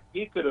my life,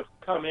 He could have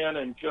come in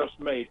and just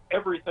made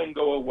everything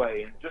go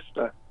away and just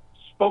a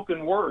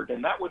spoken word,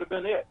 and that would have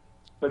been it.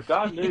 But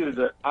God knew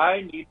that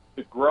I needed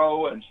to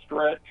grow and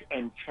stretch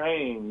and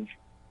change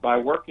by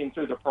working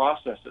through the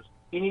processes.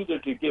 He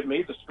needed to give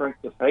me the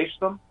strength to face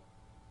them,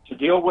 to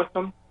deal with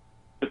them,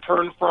 to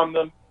turn from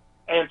them,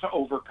 and to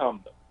overcome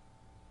them.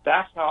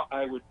 That's how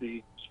I would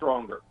be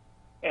stronger.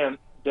 And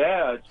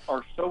dads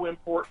are so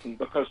important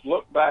because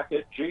look back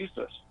at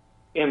Jesus.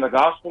 In the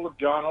Gospel of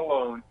John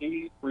alone,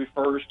 He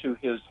refers to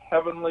His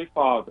Heavenly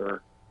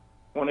Father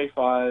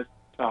 25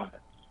 times.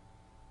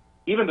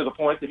 Even to the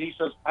point that He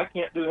says, I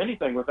can't do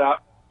anything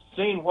without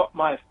seeing what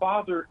my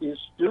Father is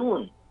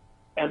doing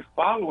and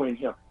following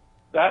Him.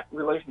 That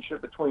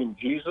relationship between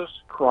Jesus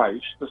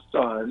Christ, the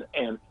Son,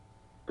 and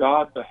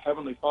God, the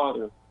Heavenly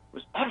Father,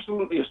 was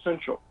absolutely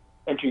essential.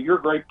 And to your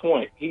great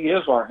point, He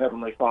is our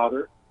Heavenly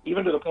Father,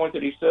 even to the point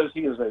that He says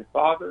He is a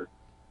father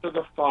to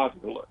the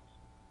fatherless.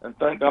 And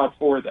thank God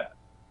for that.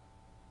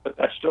 But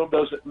that still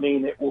doesn't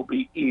mean it will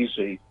be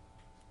easy.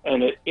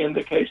 And it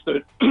indicates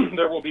that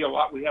there will be a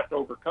lot we have to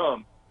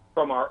overcome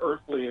from our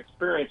earthly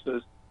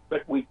experiences,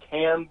 but we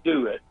can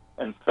do it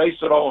and face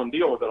it all and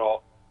deal with it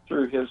all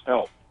through His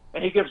help.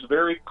 And He gives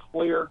very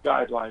clear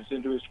guidelines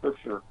into His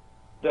Scripture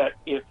that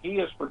if He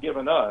has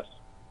forgiven us,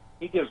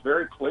 He gives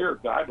very clear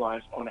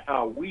guidelines on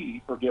how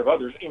we forgive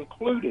others,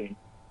 including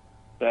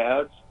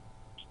dads,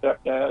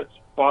 stepdads,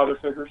 father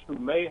figures who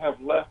may have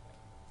left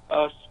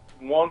us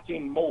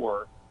wanting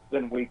more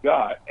than we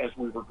got as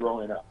we were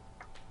growing up.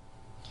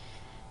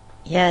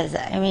 Yes,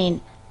 I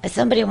mean,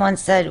 somebody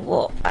once said,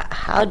 well,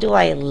 how do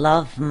I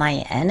love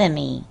my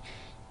enemy?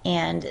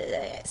 And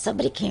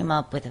somebody came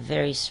up with a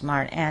very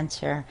smart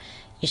answer.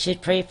 You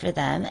should pray for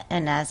them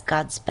and ask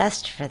God's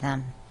best for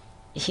them.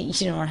 You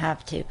don't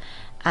have to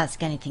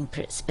ask anything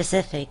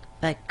specific,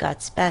 but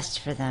God's best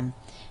for them.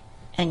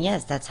 And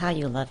yes, that's how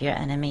you love your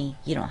enemy.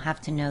 You don't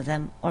have to know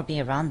them or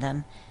be around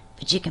them,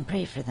 but you can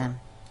pray for them.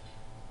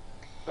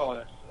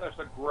 Oh, that's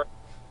a great...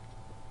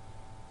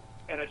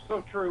 And it's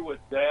so true with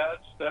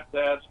dads,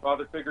 stepdads,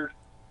 father figures,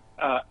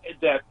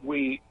 that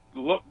we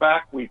look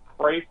back, we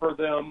pray for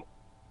them,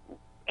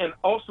 and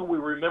also we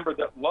remember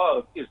that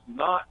love is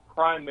not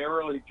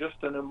primarily just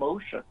an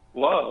emotion.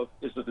 Love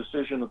is a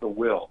decision of the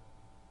will.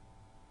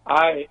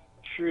 I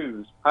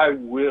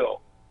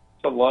will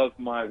to love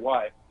my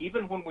wife,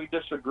 even when we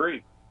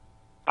disagree.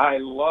 I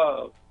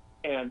love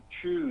and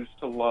choose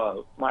to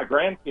love my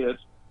grandkids,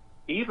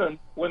 even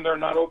when they're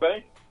not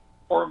obeying,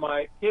 or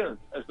my kids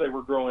as they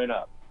were growing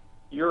up.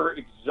 You're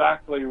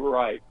exactly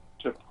right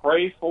to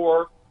pray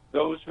for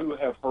those who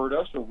have hurt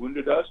us or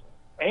wounded us,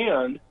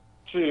 and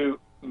to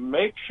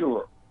make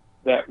sure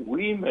that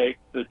we make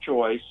the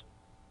choice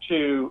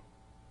to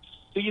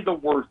see the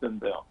worth in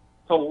them,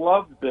 to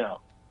love them,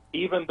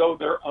 even though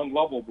they're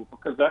unlovable,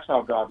 because that's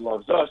how God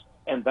loves us.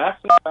 And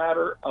that's a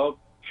matter of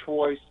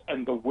choice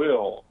and the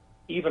will,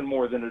 even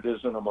more than it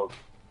is an emotion.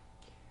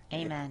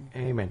 Amen.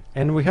 Amen.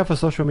 And we have a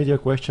social media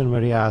question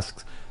where he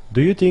asks,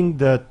 do you think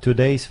that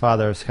today's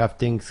fathers have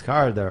things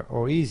harder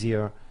or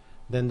easier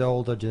than the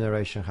older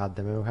generation had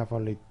them? And we have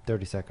only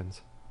 30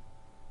 seconds.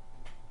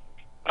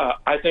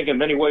 I think in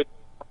many ways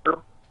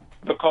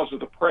because of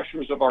the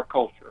pressures of our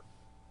culture.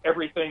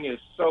 everything is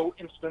so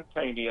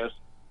instantaneous.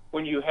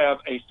 When you have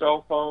a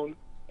cell phone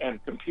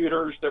and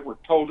computers that were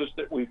told us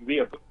that we'd be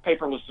a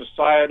paperless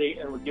society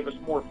and would give us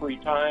more free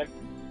time,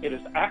 it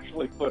has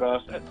actually put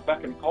us at the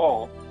beck and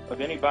call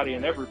of anybody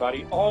and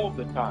everybody all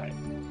the time.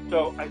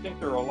 So I think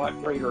there are a lot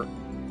greater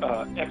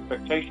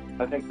expectations.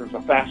 I think there's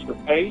a faster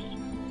pace.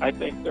 I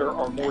think there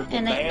are more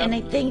demands. And I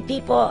think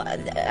people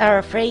are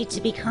afraid to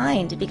be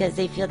kind because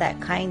they feel that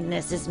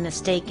kindness is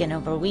mistaken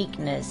over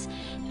weakness,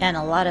 and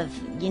a lot of,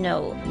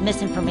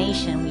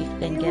 misinformation we've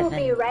been given. We'll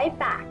be right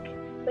back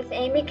with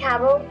Amy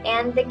Cabell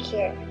and The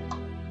Cure.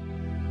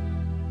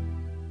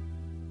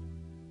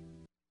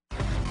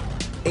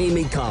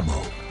 Amy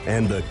Cabell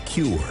and The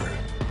Cure.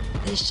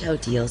 This show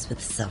deals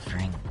with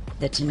suffering,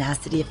 the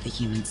tenacity of the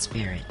human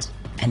spirit,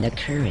 and the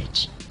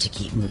courage to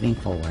keep moving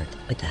forward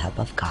with the help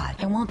of God.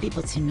 I want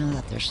people to know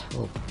that there's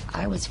hope.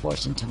 I was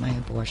forced into my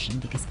abortion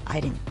because I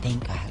didn't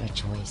think I had a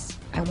choice.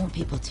 I want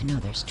people to know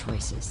there's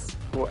choices.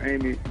 Well,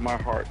 Amy, my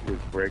heart is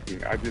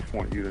breaking. I just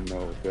want you to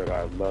know that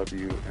I love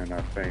you and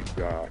I thank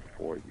God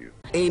for you.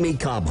 Amy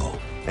Cabell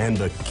and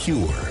The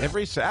Cure.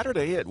 Every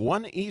Saturday at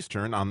 1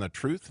 Eastern on the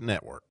Truth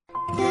Network.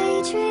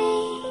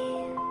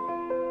 Daydream,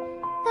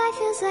 life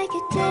feels like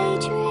a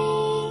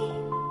daydream,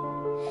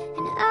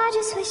 and I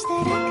just wish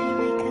that I could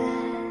wake up.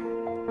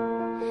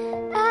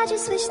 I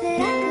just wish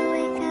that I could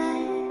wake up.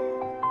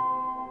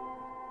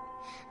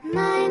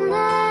 My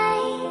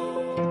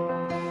mind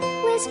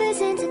whispers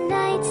into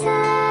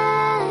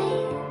nighttime,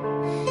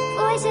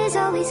 voices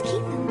always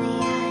keeping me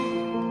up,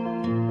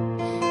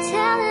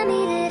 telling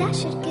me that I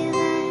should give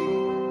up.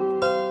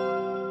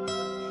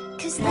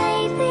 'Cause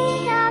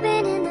lately I've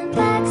been in the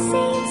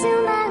backseat to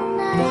my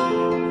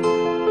mind,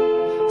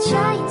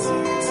 trying to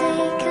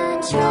take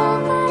control,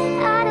 but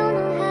I don't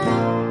know how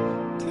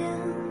to.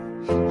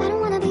 I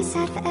don't wanna be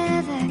sad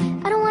forever,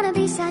 I don't wanna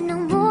be sad no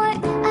more.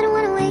 I don't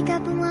wanna wake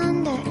up and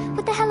wonder,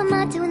 what the hell am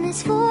I doing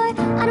this for?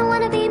 I don't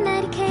wanna be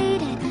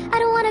medicated, I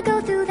don't wanna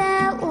go through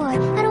that war.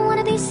 I don't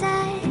wanna be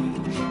sad,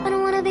 I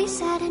don't wanna be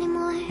sad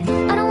anymore.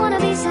 I don't wanna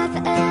be sad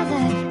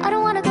forever, I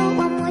don't wanna go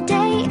one more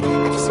day.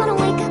 I just wanna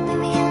wake up and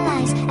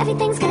realize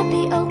everything's gonna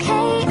be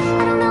okay.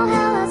 I don't know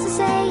how else to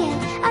say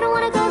it, I don't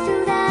wanna go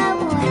through that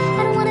war.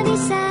 I don't wanna be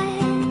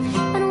sad,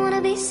 I don't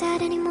wanna be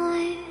sad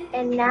anymore.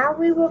 And now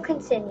we will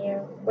continue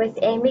with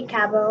Amy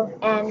Cabell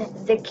and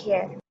The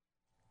Cure.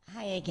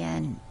 Hi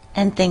again,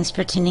 and thanks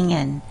for tuning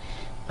in.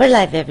 We're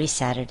live every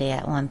Saturday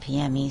at 1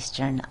 p.m.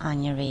 Eastern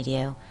on your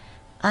radio,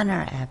 on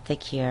our app The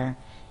Cure,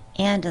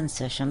 and on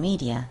social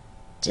media.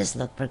 Just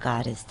look for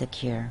God is The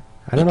Cure.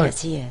 I don't know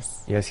because He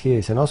is. Yes, He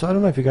is. And also, I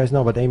don't know if you guys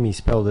know, but Amy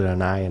spelled it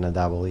an I and a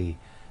double E.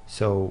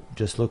 So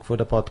just look for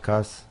the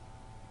podcast,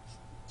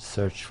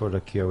 search for The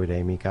Cure with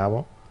Amy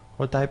Cabell,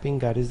 or type in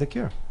God is The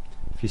Cure.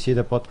 If you see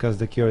the podcast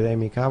The Cure with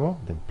Amy Cabell,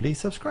 then please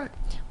subscribe.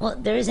 Well,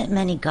 there isn't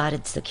many God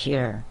it's The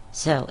Cure,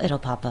 so it'll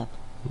pop up.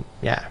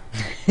 Yeah.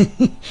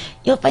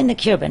 You'll find The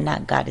Cure, but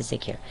not God is The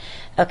Cure.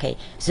 Okay,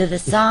 so the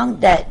song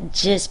that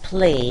just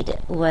played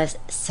was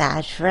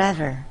Sad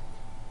Forever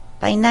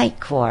by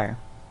Nightcore.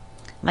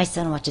 My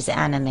son watches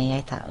anime.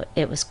 I thought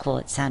it was cool.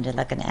 It sounded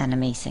like an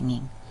anime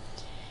singing.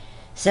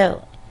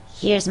 So,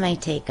 here's my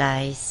take,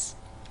 guys.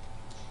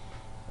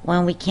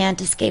 When we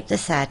can't escape the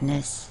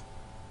sadness,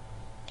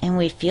 and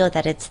we feel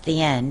that it's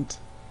the end,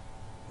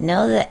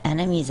 know the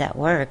enemy's at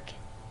work,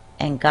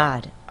 and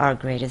God, our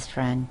greatest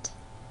friend.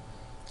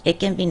 It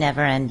can be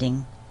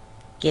never-ending,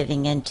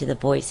 giving in to the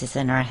voices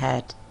in our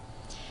head.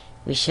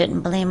 We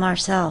shouldn't blame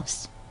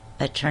ourselves,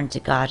 but turn to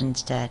God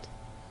instead.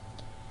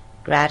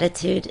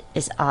 Gratitude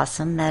is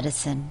awesome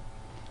medicine.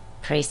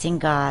 Praising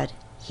God,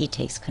 He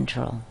takes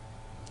control.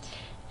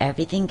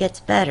 Everything gets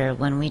better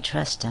when we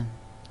trust Him,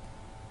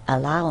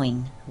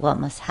 allowing what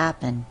must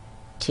happen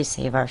to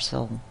save our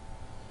soul.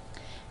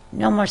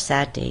 No more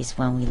sad days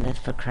when we live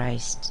for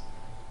Christ.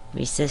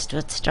 Resist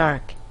what's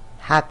dark.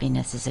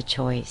 Happiness is a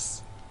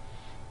choice.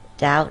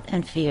 Doubt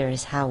and fear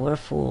is how we're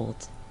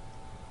fooled.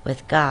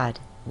 With God,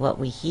 what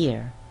we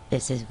hear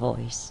is His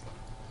voice.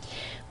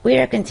 We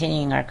are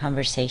continuing our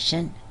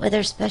conversation with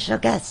our special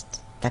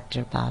guest,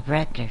 Dr. Bob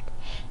Record,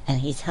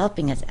 and he's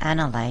helping us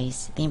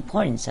analyze the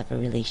importance of a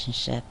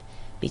relationship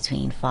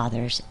between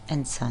fathers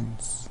and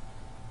sons.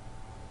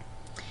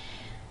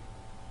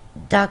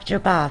 Dr.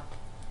 Bob,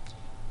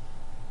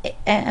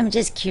 I'm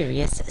just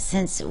curious,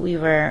 since we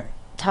were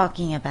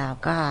talking about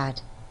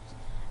God,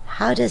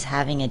 how does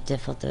having a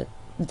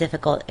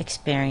difficult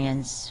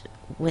experience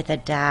with a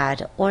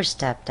dad or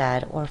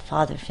stepdad or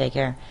father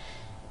figure,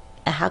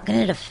 how can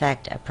it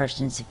affect a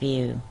person's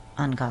view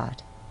on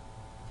God?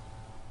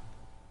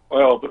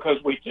 Well, because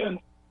we tend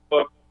to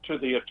look to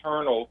the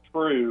eternal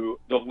through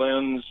the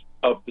lens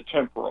of the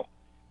temporal.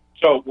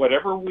 So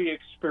whatever we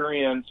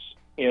experience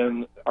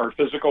in our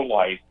physical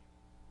life,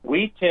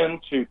 we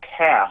tend to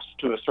cast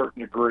to a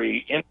certain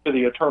degree into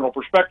the eternal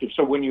perspective.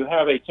 So when you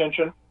have a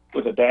tension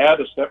with a dad,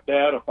 a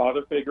stepdad, a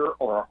father figure,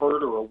 or a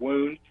hurt or a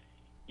wound,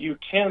 you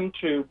tend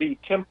to be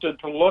tempted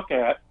to look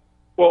at,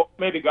 well,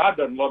 maybe God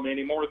doesn't love me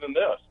any more than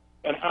this.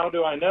 And how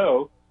do I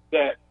know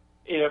that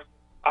if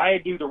I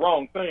do the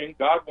wrong thing,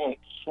 God won't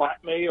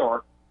slap me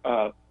or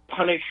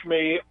punish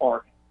me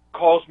or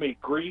cause me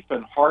grief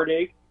and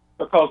heartache,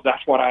 because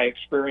that's what I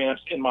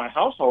experienced in my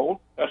household.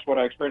 That's what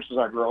I experienced as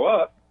I grow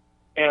up.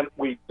 And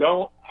we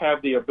don't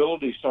have the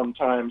ability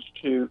sometimes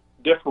to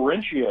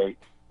differentiate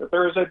that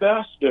there is a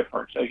vast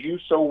difference, as you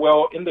so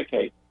well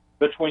indicate,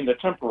 between the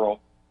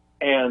temporal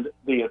and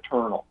the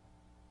eternal.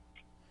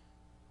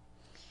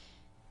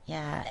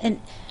 Yeah, and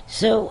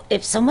so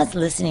if someone's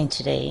listening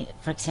today,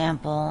 for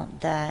example,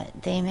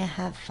 that they may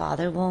have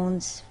father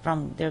wounds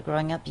from their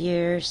growing up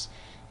years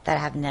that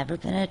have never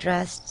been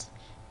addressed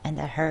and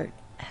that hurt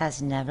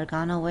has never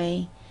gone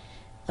away,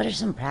 what are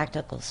some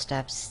practical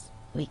steps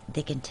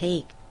they can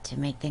take to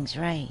make things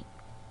right?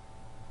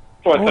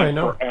 So I think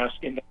for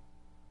asking,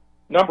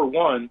 number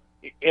one,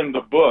 in the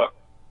book,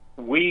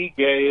 we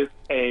gave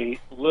a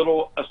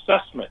little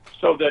assessment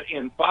so that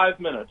in 5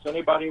 minutes,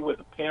 anybody with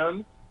a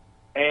pen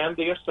and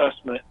the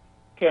assessment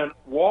can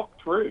walk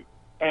through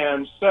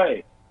and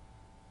say,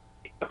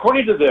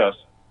 according to this,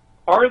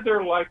 are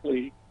there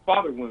likely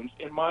father wounds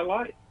in my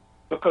life?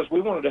 Because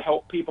we wanted to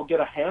help people get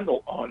a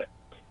handle on it.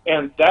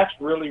 And that's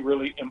really,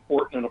 really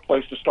important and a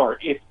place to start.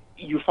 If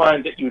you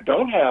find that you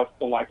don't have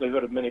the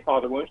likelihood of many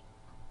father wounds,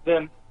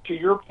 then to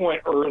your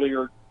point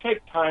earlier,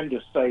 take time to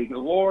say,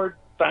 Lord,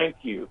 thank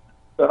you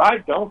that I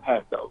don't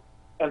have those.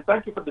 And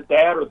thank you for the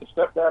dad or the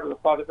stepdad or the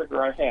father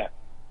figure I had.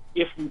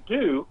 If you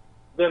do,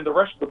 then the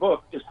rest of the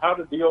book is how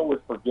to deal with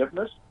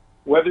forgiveness,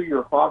 whether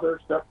your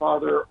father,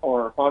 stepfather,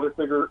 or father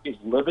figure is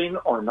living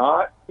or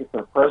not, if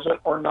they're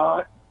present or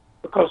not.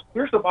 Because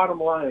here's the bottom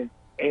line,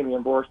 Amy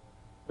and Boris,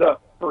 the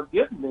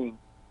forgiving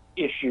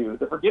issue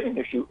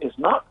is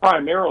not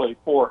primarily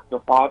for the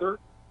father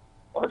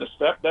or the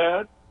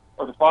stepdad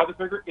or the father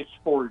figure. It's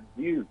for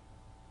you.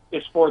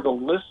 It's for the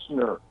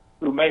listener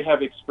who may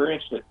have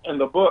experienced it.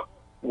 And the book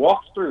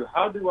walks through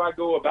how do I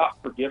go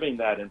about forgiving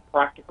that in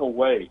practical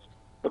ways.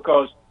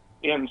 Because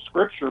in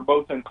Scripture,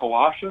 both in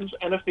Colossians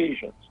and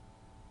Ephesians,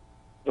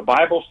 the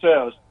Bible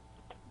says,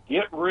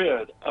 get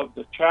rid of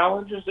the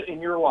challenges in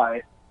your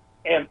life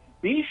and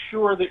be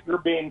sure that you're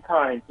being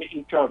kind to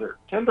each other,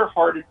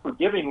 tender-hearted,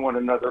 forgiving one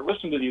another.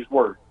 Listen to these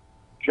words.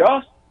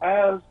 Just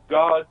as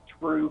God,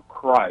 through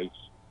Christ,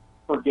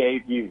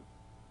 forgave you.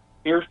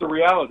 Here's the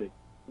reality.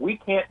 We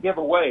can't give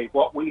away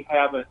what we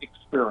haven't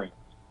experienced.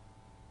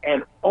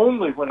 And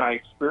only when I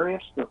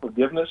experience the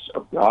forgiveness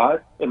of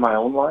God in my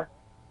own life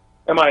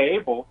am I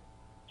able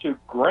to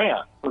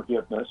grant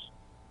forgiveness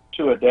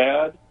to a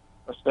dad,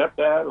 a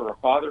stepdad, or a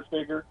father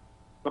figure,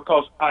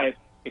 because I've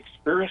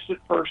experienced it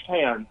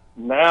firsthand.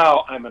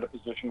 Now I'm in a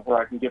position where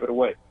I can give it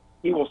away.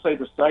 He will say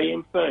the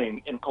same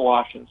thing in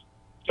Colossians.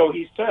 So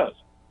he says,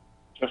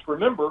 just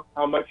remember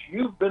how much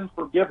you've been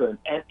forgiven,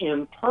 and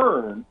in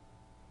turn,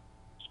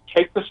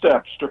 take the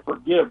steps to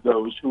forgive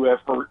those who have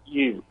hurt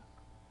you.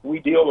 We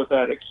deal with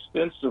that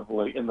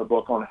extensively in the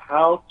book on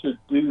how to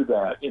do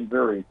that in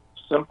very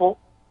simple,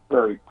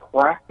 very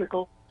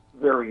practical,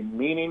 very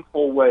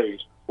meaningful ways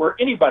where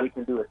anybody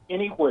can do it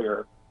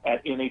anywhere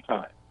at any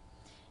time.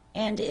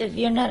 And if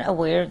you're not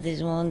aware of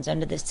these wounds,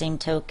 under the same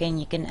token,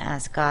 you can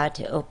ask God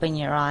to open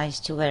your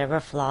eyes to whatever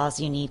flaws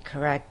you need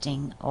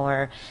correcting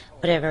or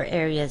whatever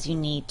areas you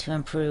need to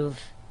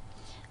improve.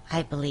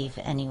 I believe,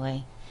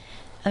 anyway.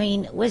 I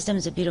mean,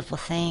 wisdom's a beautiful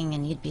thing,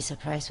 and you'd be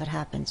surprised what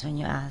happens when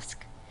you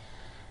ask.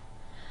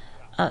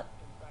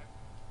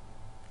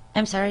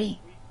 I'm sorry?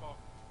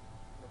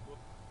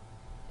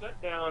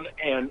 Sit down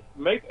and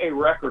make a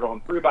record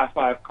on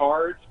 3x5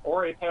 cards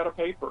or a pad of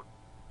paper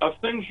of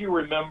things you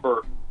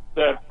remember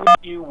that hurt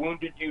you,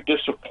 wounded you,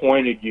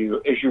 disappointed you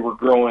as you were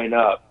growing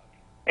up.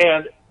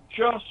 And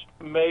just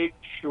make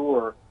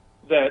sure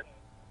that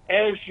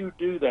as you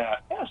do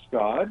that, ask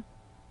God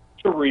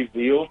to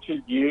reveal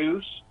to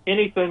you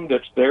anything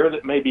that's there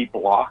that may be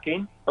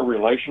blocking a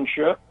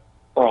relationship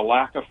or a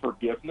lack of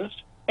forgiveness,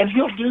 and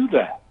He'll do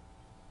that.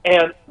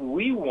 And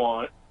we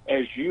want,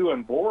 as you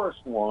and Boris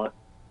want,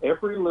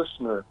 every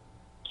listener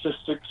to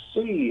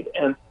succeed.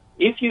 And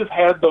if you've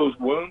had those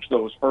wounds,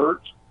 those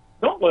hurts,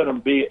 don't let them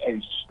be a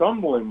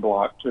stumbling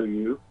block to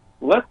you.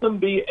 Let them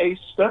be a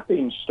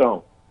stepping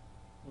stone.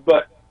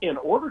 But in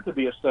order to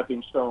be a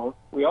stepping stone,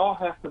 we all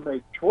have to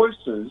make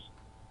choices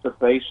to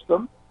face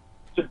them,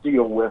 to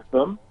deal with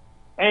them,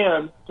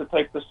 and to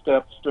take the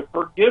steps to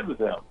forgive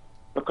them,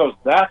 because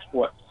that's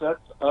what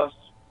sets us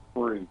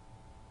free.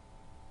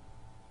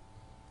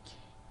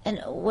 And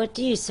what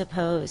do you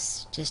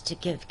suppose, just to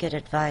give good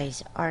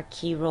advice, are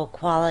key role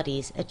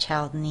qualities a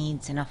child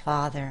needs in a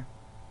father?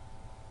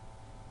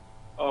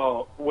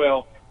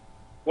 Well,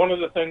 one of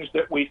the things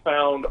that we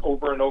found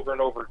over and over and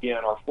over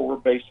again are 4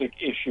 basic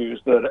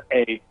issues that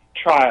a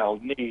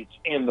child needs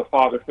in the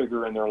father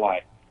figure in their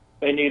life.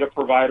 They need a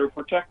provider,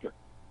 protector.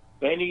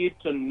 They need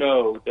to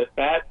know that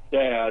that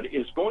dad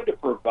is going to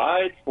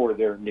provide for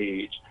their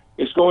needs,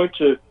 is going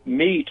to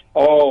meet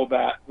all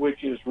that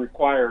which is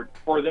required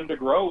for them to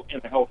grow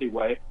in a healthy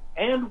way,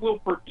 and will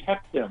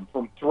protect them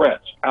from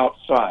threats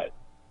outside.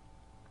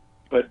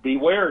 But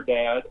beware,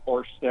 dad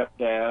or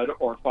stepdad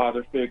or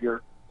father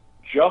figure,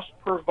 just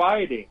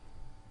providing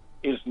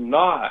is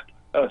not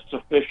a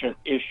sufficient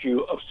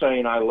issue of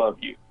saying I love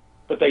you.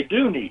 But they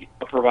do need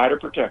a provider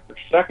protector.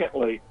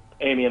 Secondly,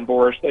 Amy and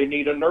Boris, they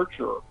need a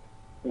nurturer,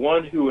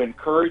 one who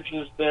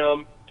encourages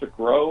them to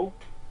grow,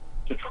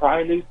 to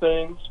try new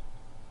things,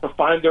 to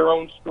find their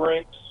own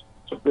strengths,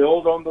 to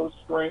build on those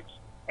strengths,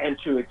 and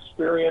to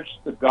experience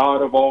the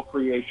God of all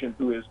creation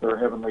who is their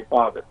Heavenly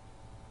Father.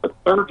 But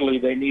thirdly,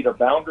 they need a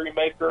boundary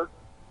maker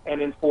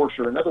and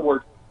enforcer. In other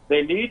words,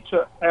 they need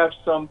to have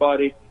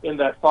somebody in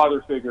that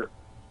father figure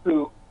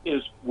who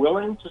is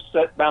willing to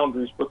set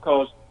boundaries,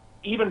 because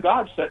even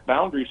God set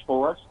boundaries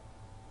for us,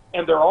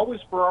 and they're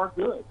always for our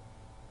good.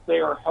 They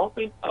are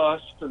helping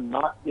us to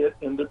not get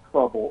into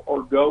trouble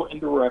or go in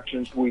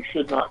directions we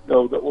should not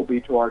go that will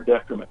be to our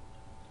detriment.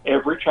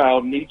 Every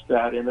child needs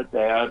that in a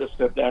dad, a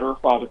stepdad, or a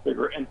father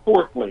figure. And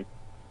fourthly,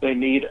 they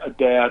need a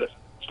dad, a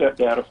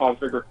stepdad, a father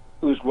figure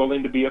who's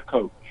willing to be a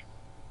coach,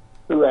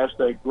 who as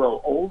they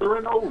grow older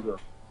and older,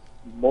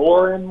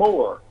 more and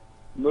more,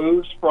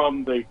 moves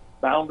from the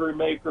boundary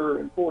maker,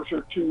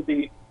 enforcer, to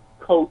the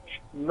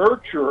coach,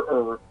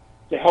 nurturer,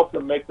 to help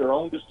them make their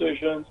own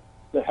decisions,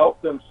 to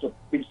help them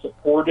be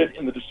supported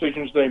in the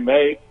decisions they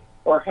make,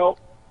 or help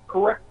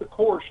correct the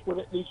course when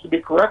it needs to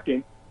be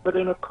correcting, but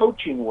in a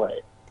coaching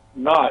way,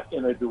 not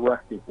in a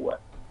directive way.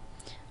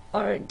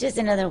 Or just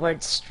in other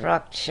words,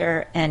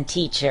 structure and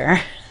teacher.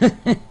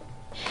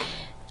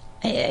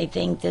 I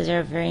think those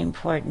are very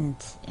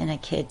important in a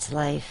kid's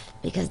life,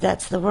 because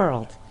that's the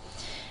world.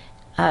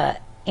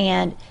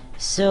 And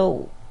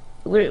so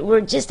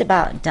we're just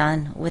about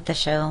done with the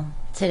show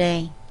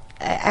today.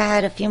 I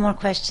had a few more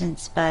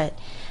questions, but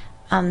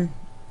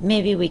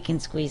maybe we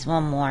can squeeze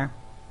one more.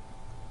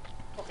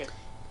 Okay.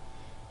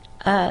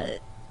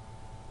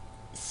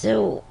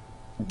 So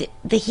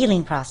the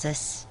healing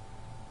process,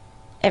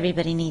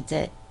 everybody needs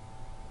it.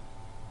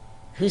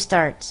 Who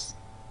starts,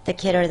 the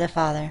kid or the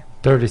father?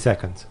 30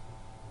 seconds.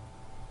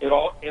 It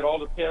all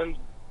depends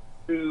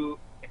who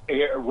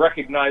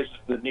recognizes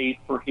the need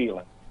for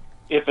healing.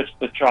 If it's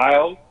the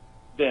child,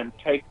 then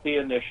take the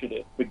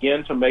initiative.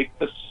 Begin to make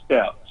the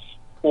steps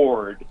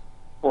toward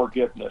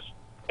forgiveness.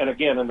 And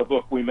again, in the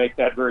book, we make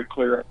that very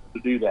clear to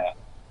do that.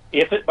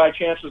 If it by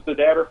chance is the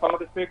dad or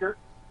father figure,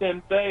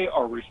 then they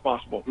are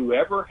responsible.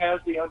 Whoever has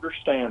the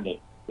understanding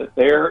that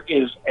there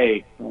is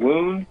a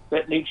wound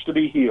that needs to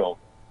be healed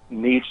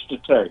needs to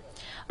take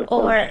the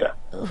first step.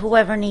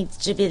 Whoever needs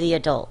to be the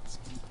adult.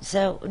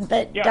 So,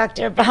 but Yeah.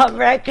 Dr. Bob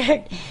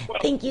Record,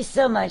 thank you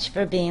so much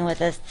for being with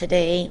us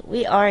today.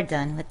 We are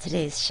done with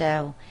today's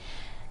show.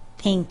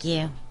 Thank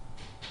you.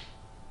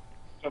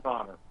 It's an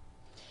honor.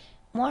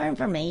 More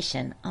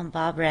information on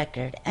Bob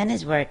Record and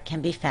his work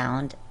can be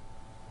found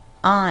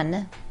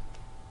on...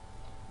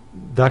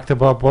 Dr.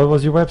 Bob, what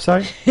was your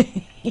website?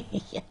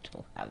 I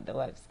don't have the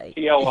website.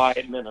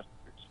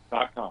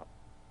 TLIadministrators.com.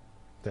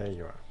 There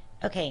you are.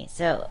 Okay,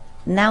 so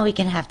now we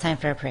can have time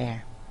for a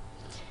prayer.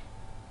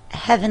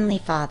 Heavenly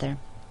Father,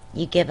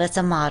 you give us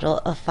a model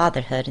of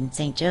fatherhood in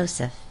St.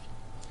 Joseph,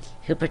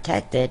 who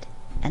protected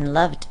and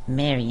loved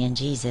Mary and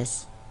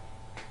Jesus.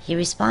 He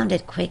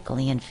responded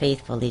quickly and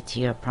faithfully to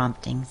your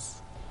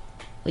promptings.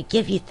 We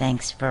give you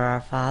thanks for our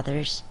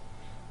fathers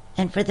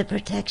and for the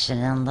protection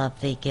and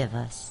love they give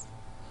us.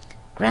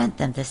 Grant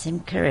them the same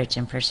courage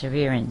and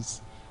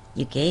perseverance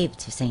you gave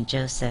to St.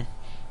 Joseph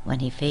when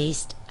he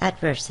faced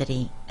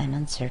adversity and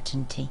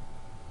uncertainty.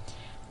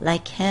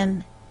 Like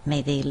him,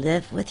 may they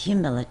live with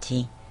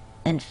humility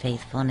and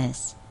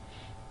faithfulness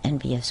and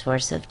be a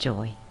source of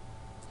joy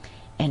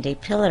and a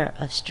pillar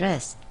of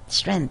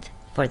strength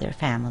for their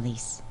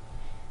families.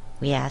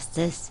 We ask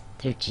this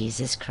through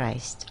Jesus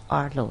Christ,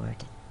 our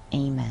Lord.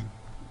 Amen.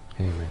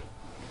 Amen.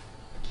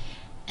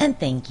 And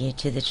thank you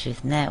to the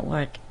Truth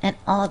Network and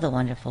all the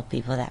wonderful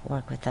people that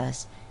work with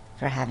us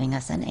for having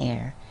us on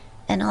air,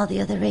 and all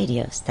the other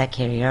radios that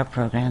carry our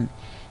program,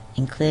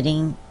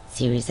 including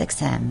Sirius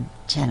XM,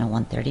 Channel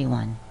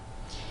 131.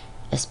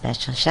 A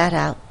special shout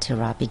out to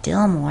Robbie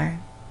Dillmore,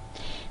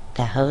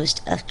 the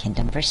host of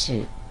Kingdom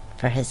Pursuit,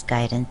 for his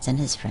guidance and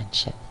his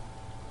friendship.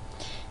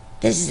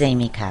 This is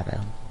Amy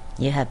Cabo.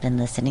 You have been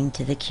listening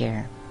to The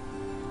Cure.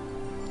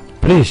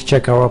 Please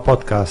check our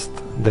podcast,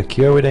 The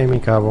Cure with Amy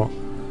Cabo,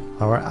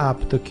 our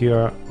app, The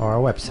Cure, or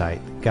our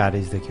website,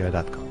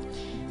 godisthecure.com.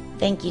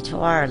 Thank you to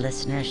our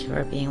listeners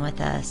for being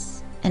with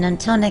us. And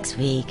until next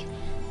week,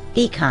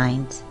 be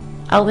kind,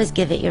 always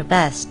give it your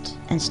best,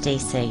 and stay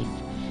safe.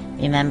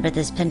 Remember,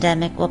 this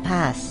pandemic will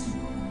pass.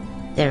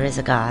 There is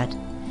a God.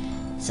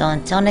 So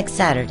until next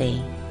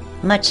Saturday,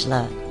 much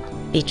love.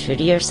 Be true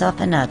to yourself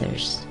and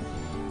others.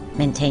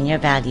 Maintain your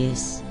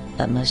values,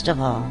 but most of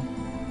all,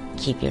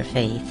 keep your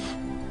faith.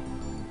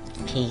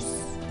 Peace.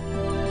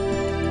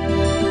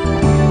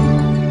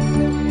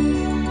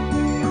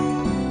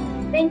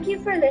 Thank you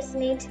for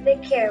listening to The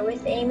Cure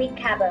with Amy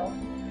Cabo.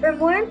 For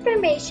more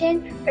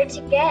information or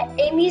to get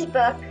Amy's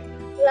book,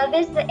 Love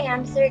is the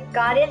Answer,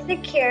 God is the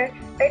Cure,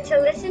 or to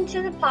listen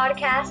to the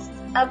podcasts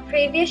of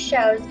previous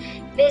shows,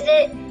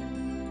 visit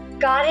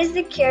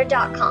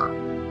godisthecure.com.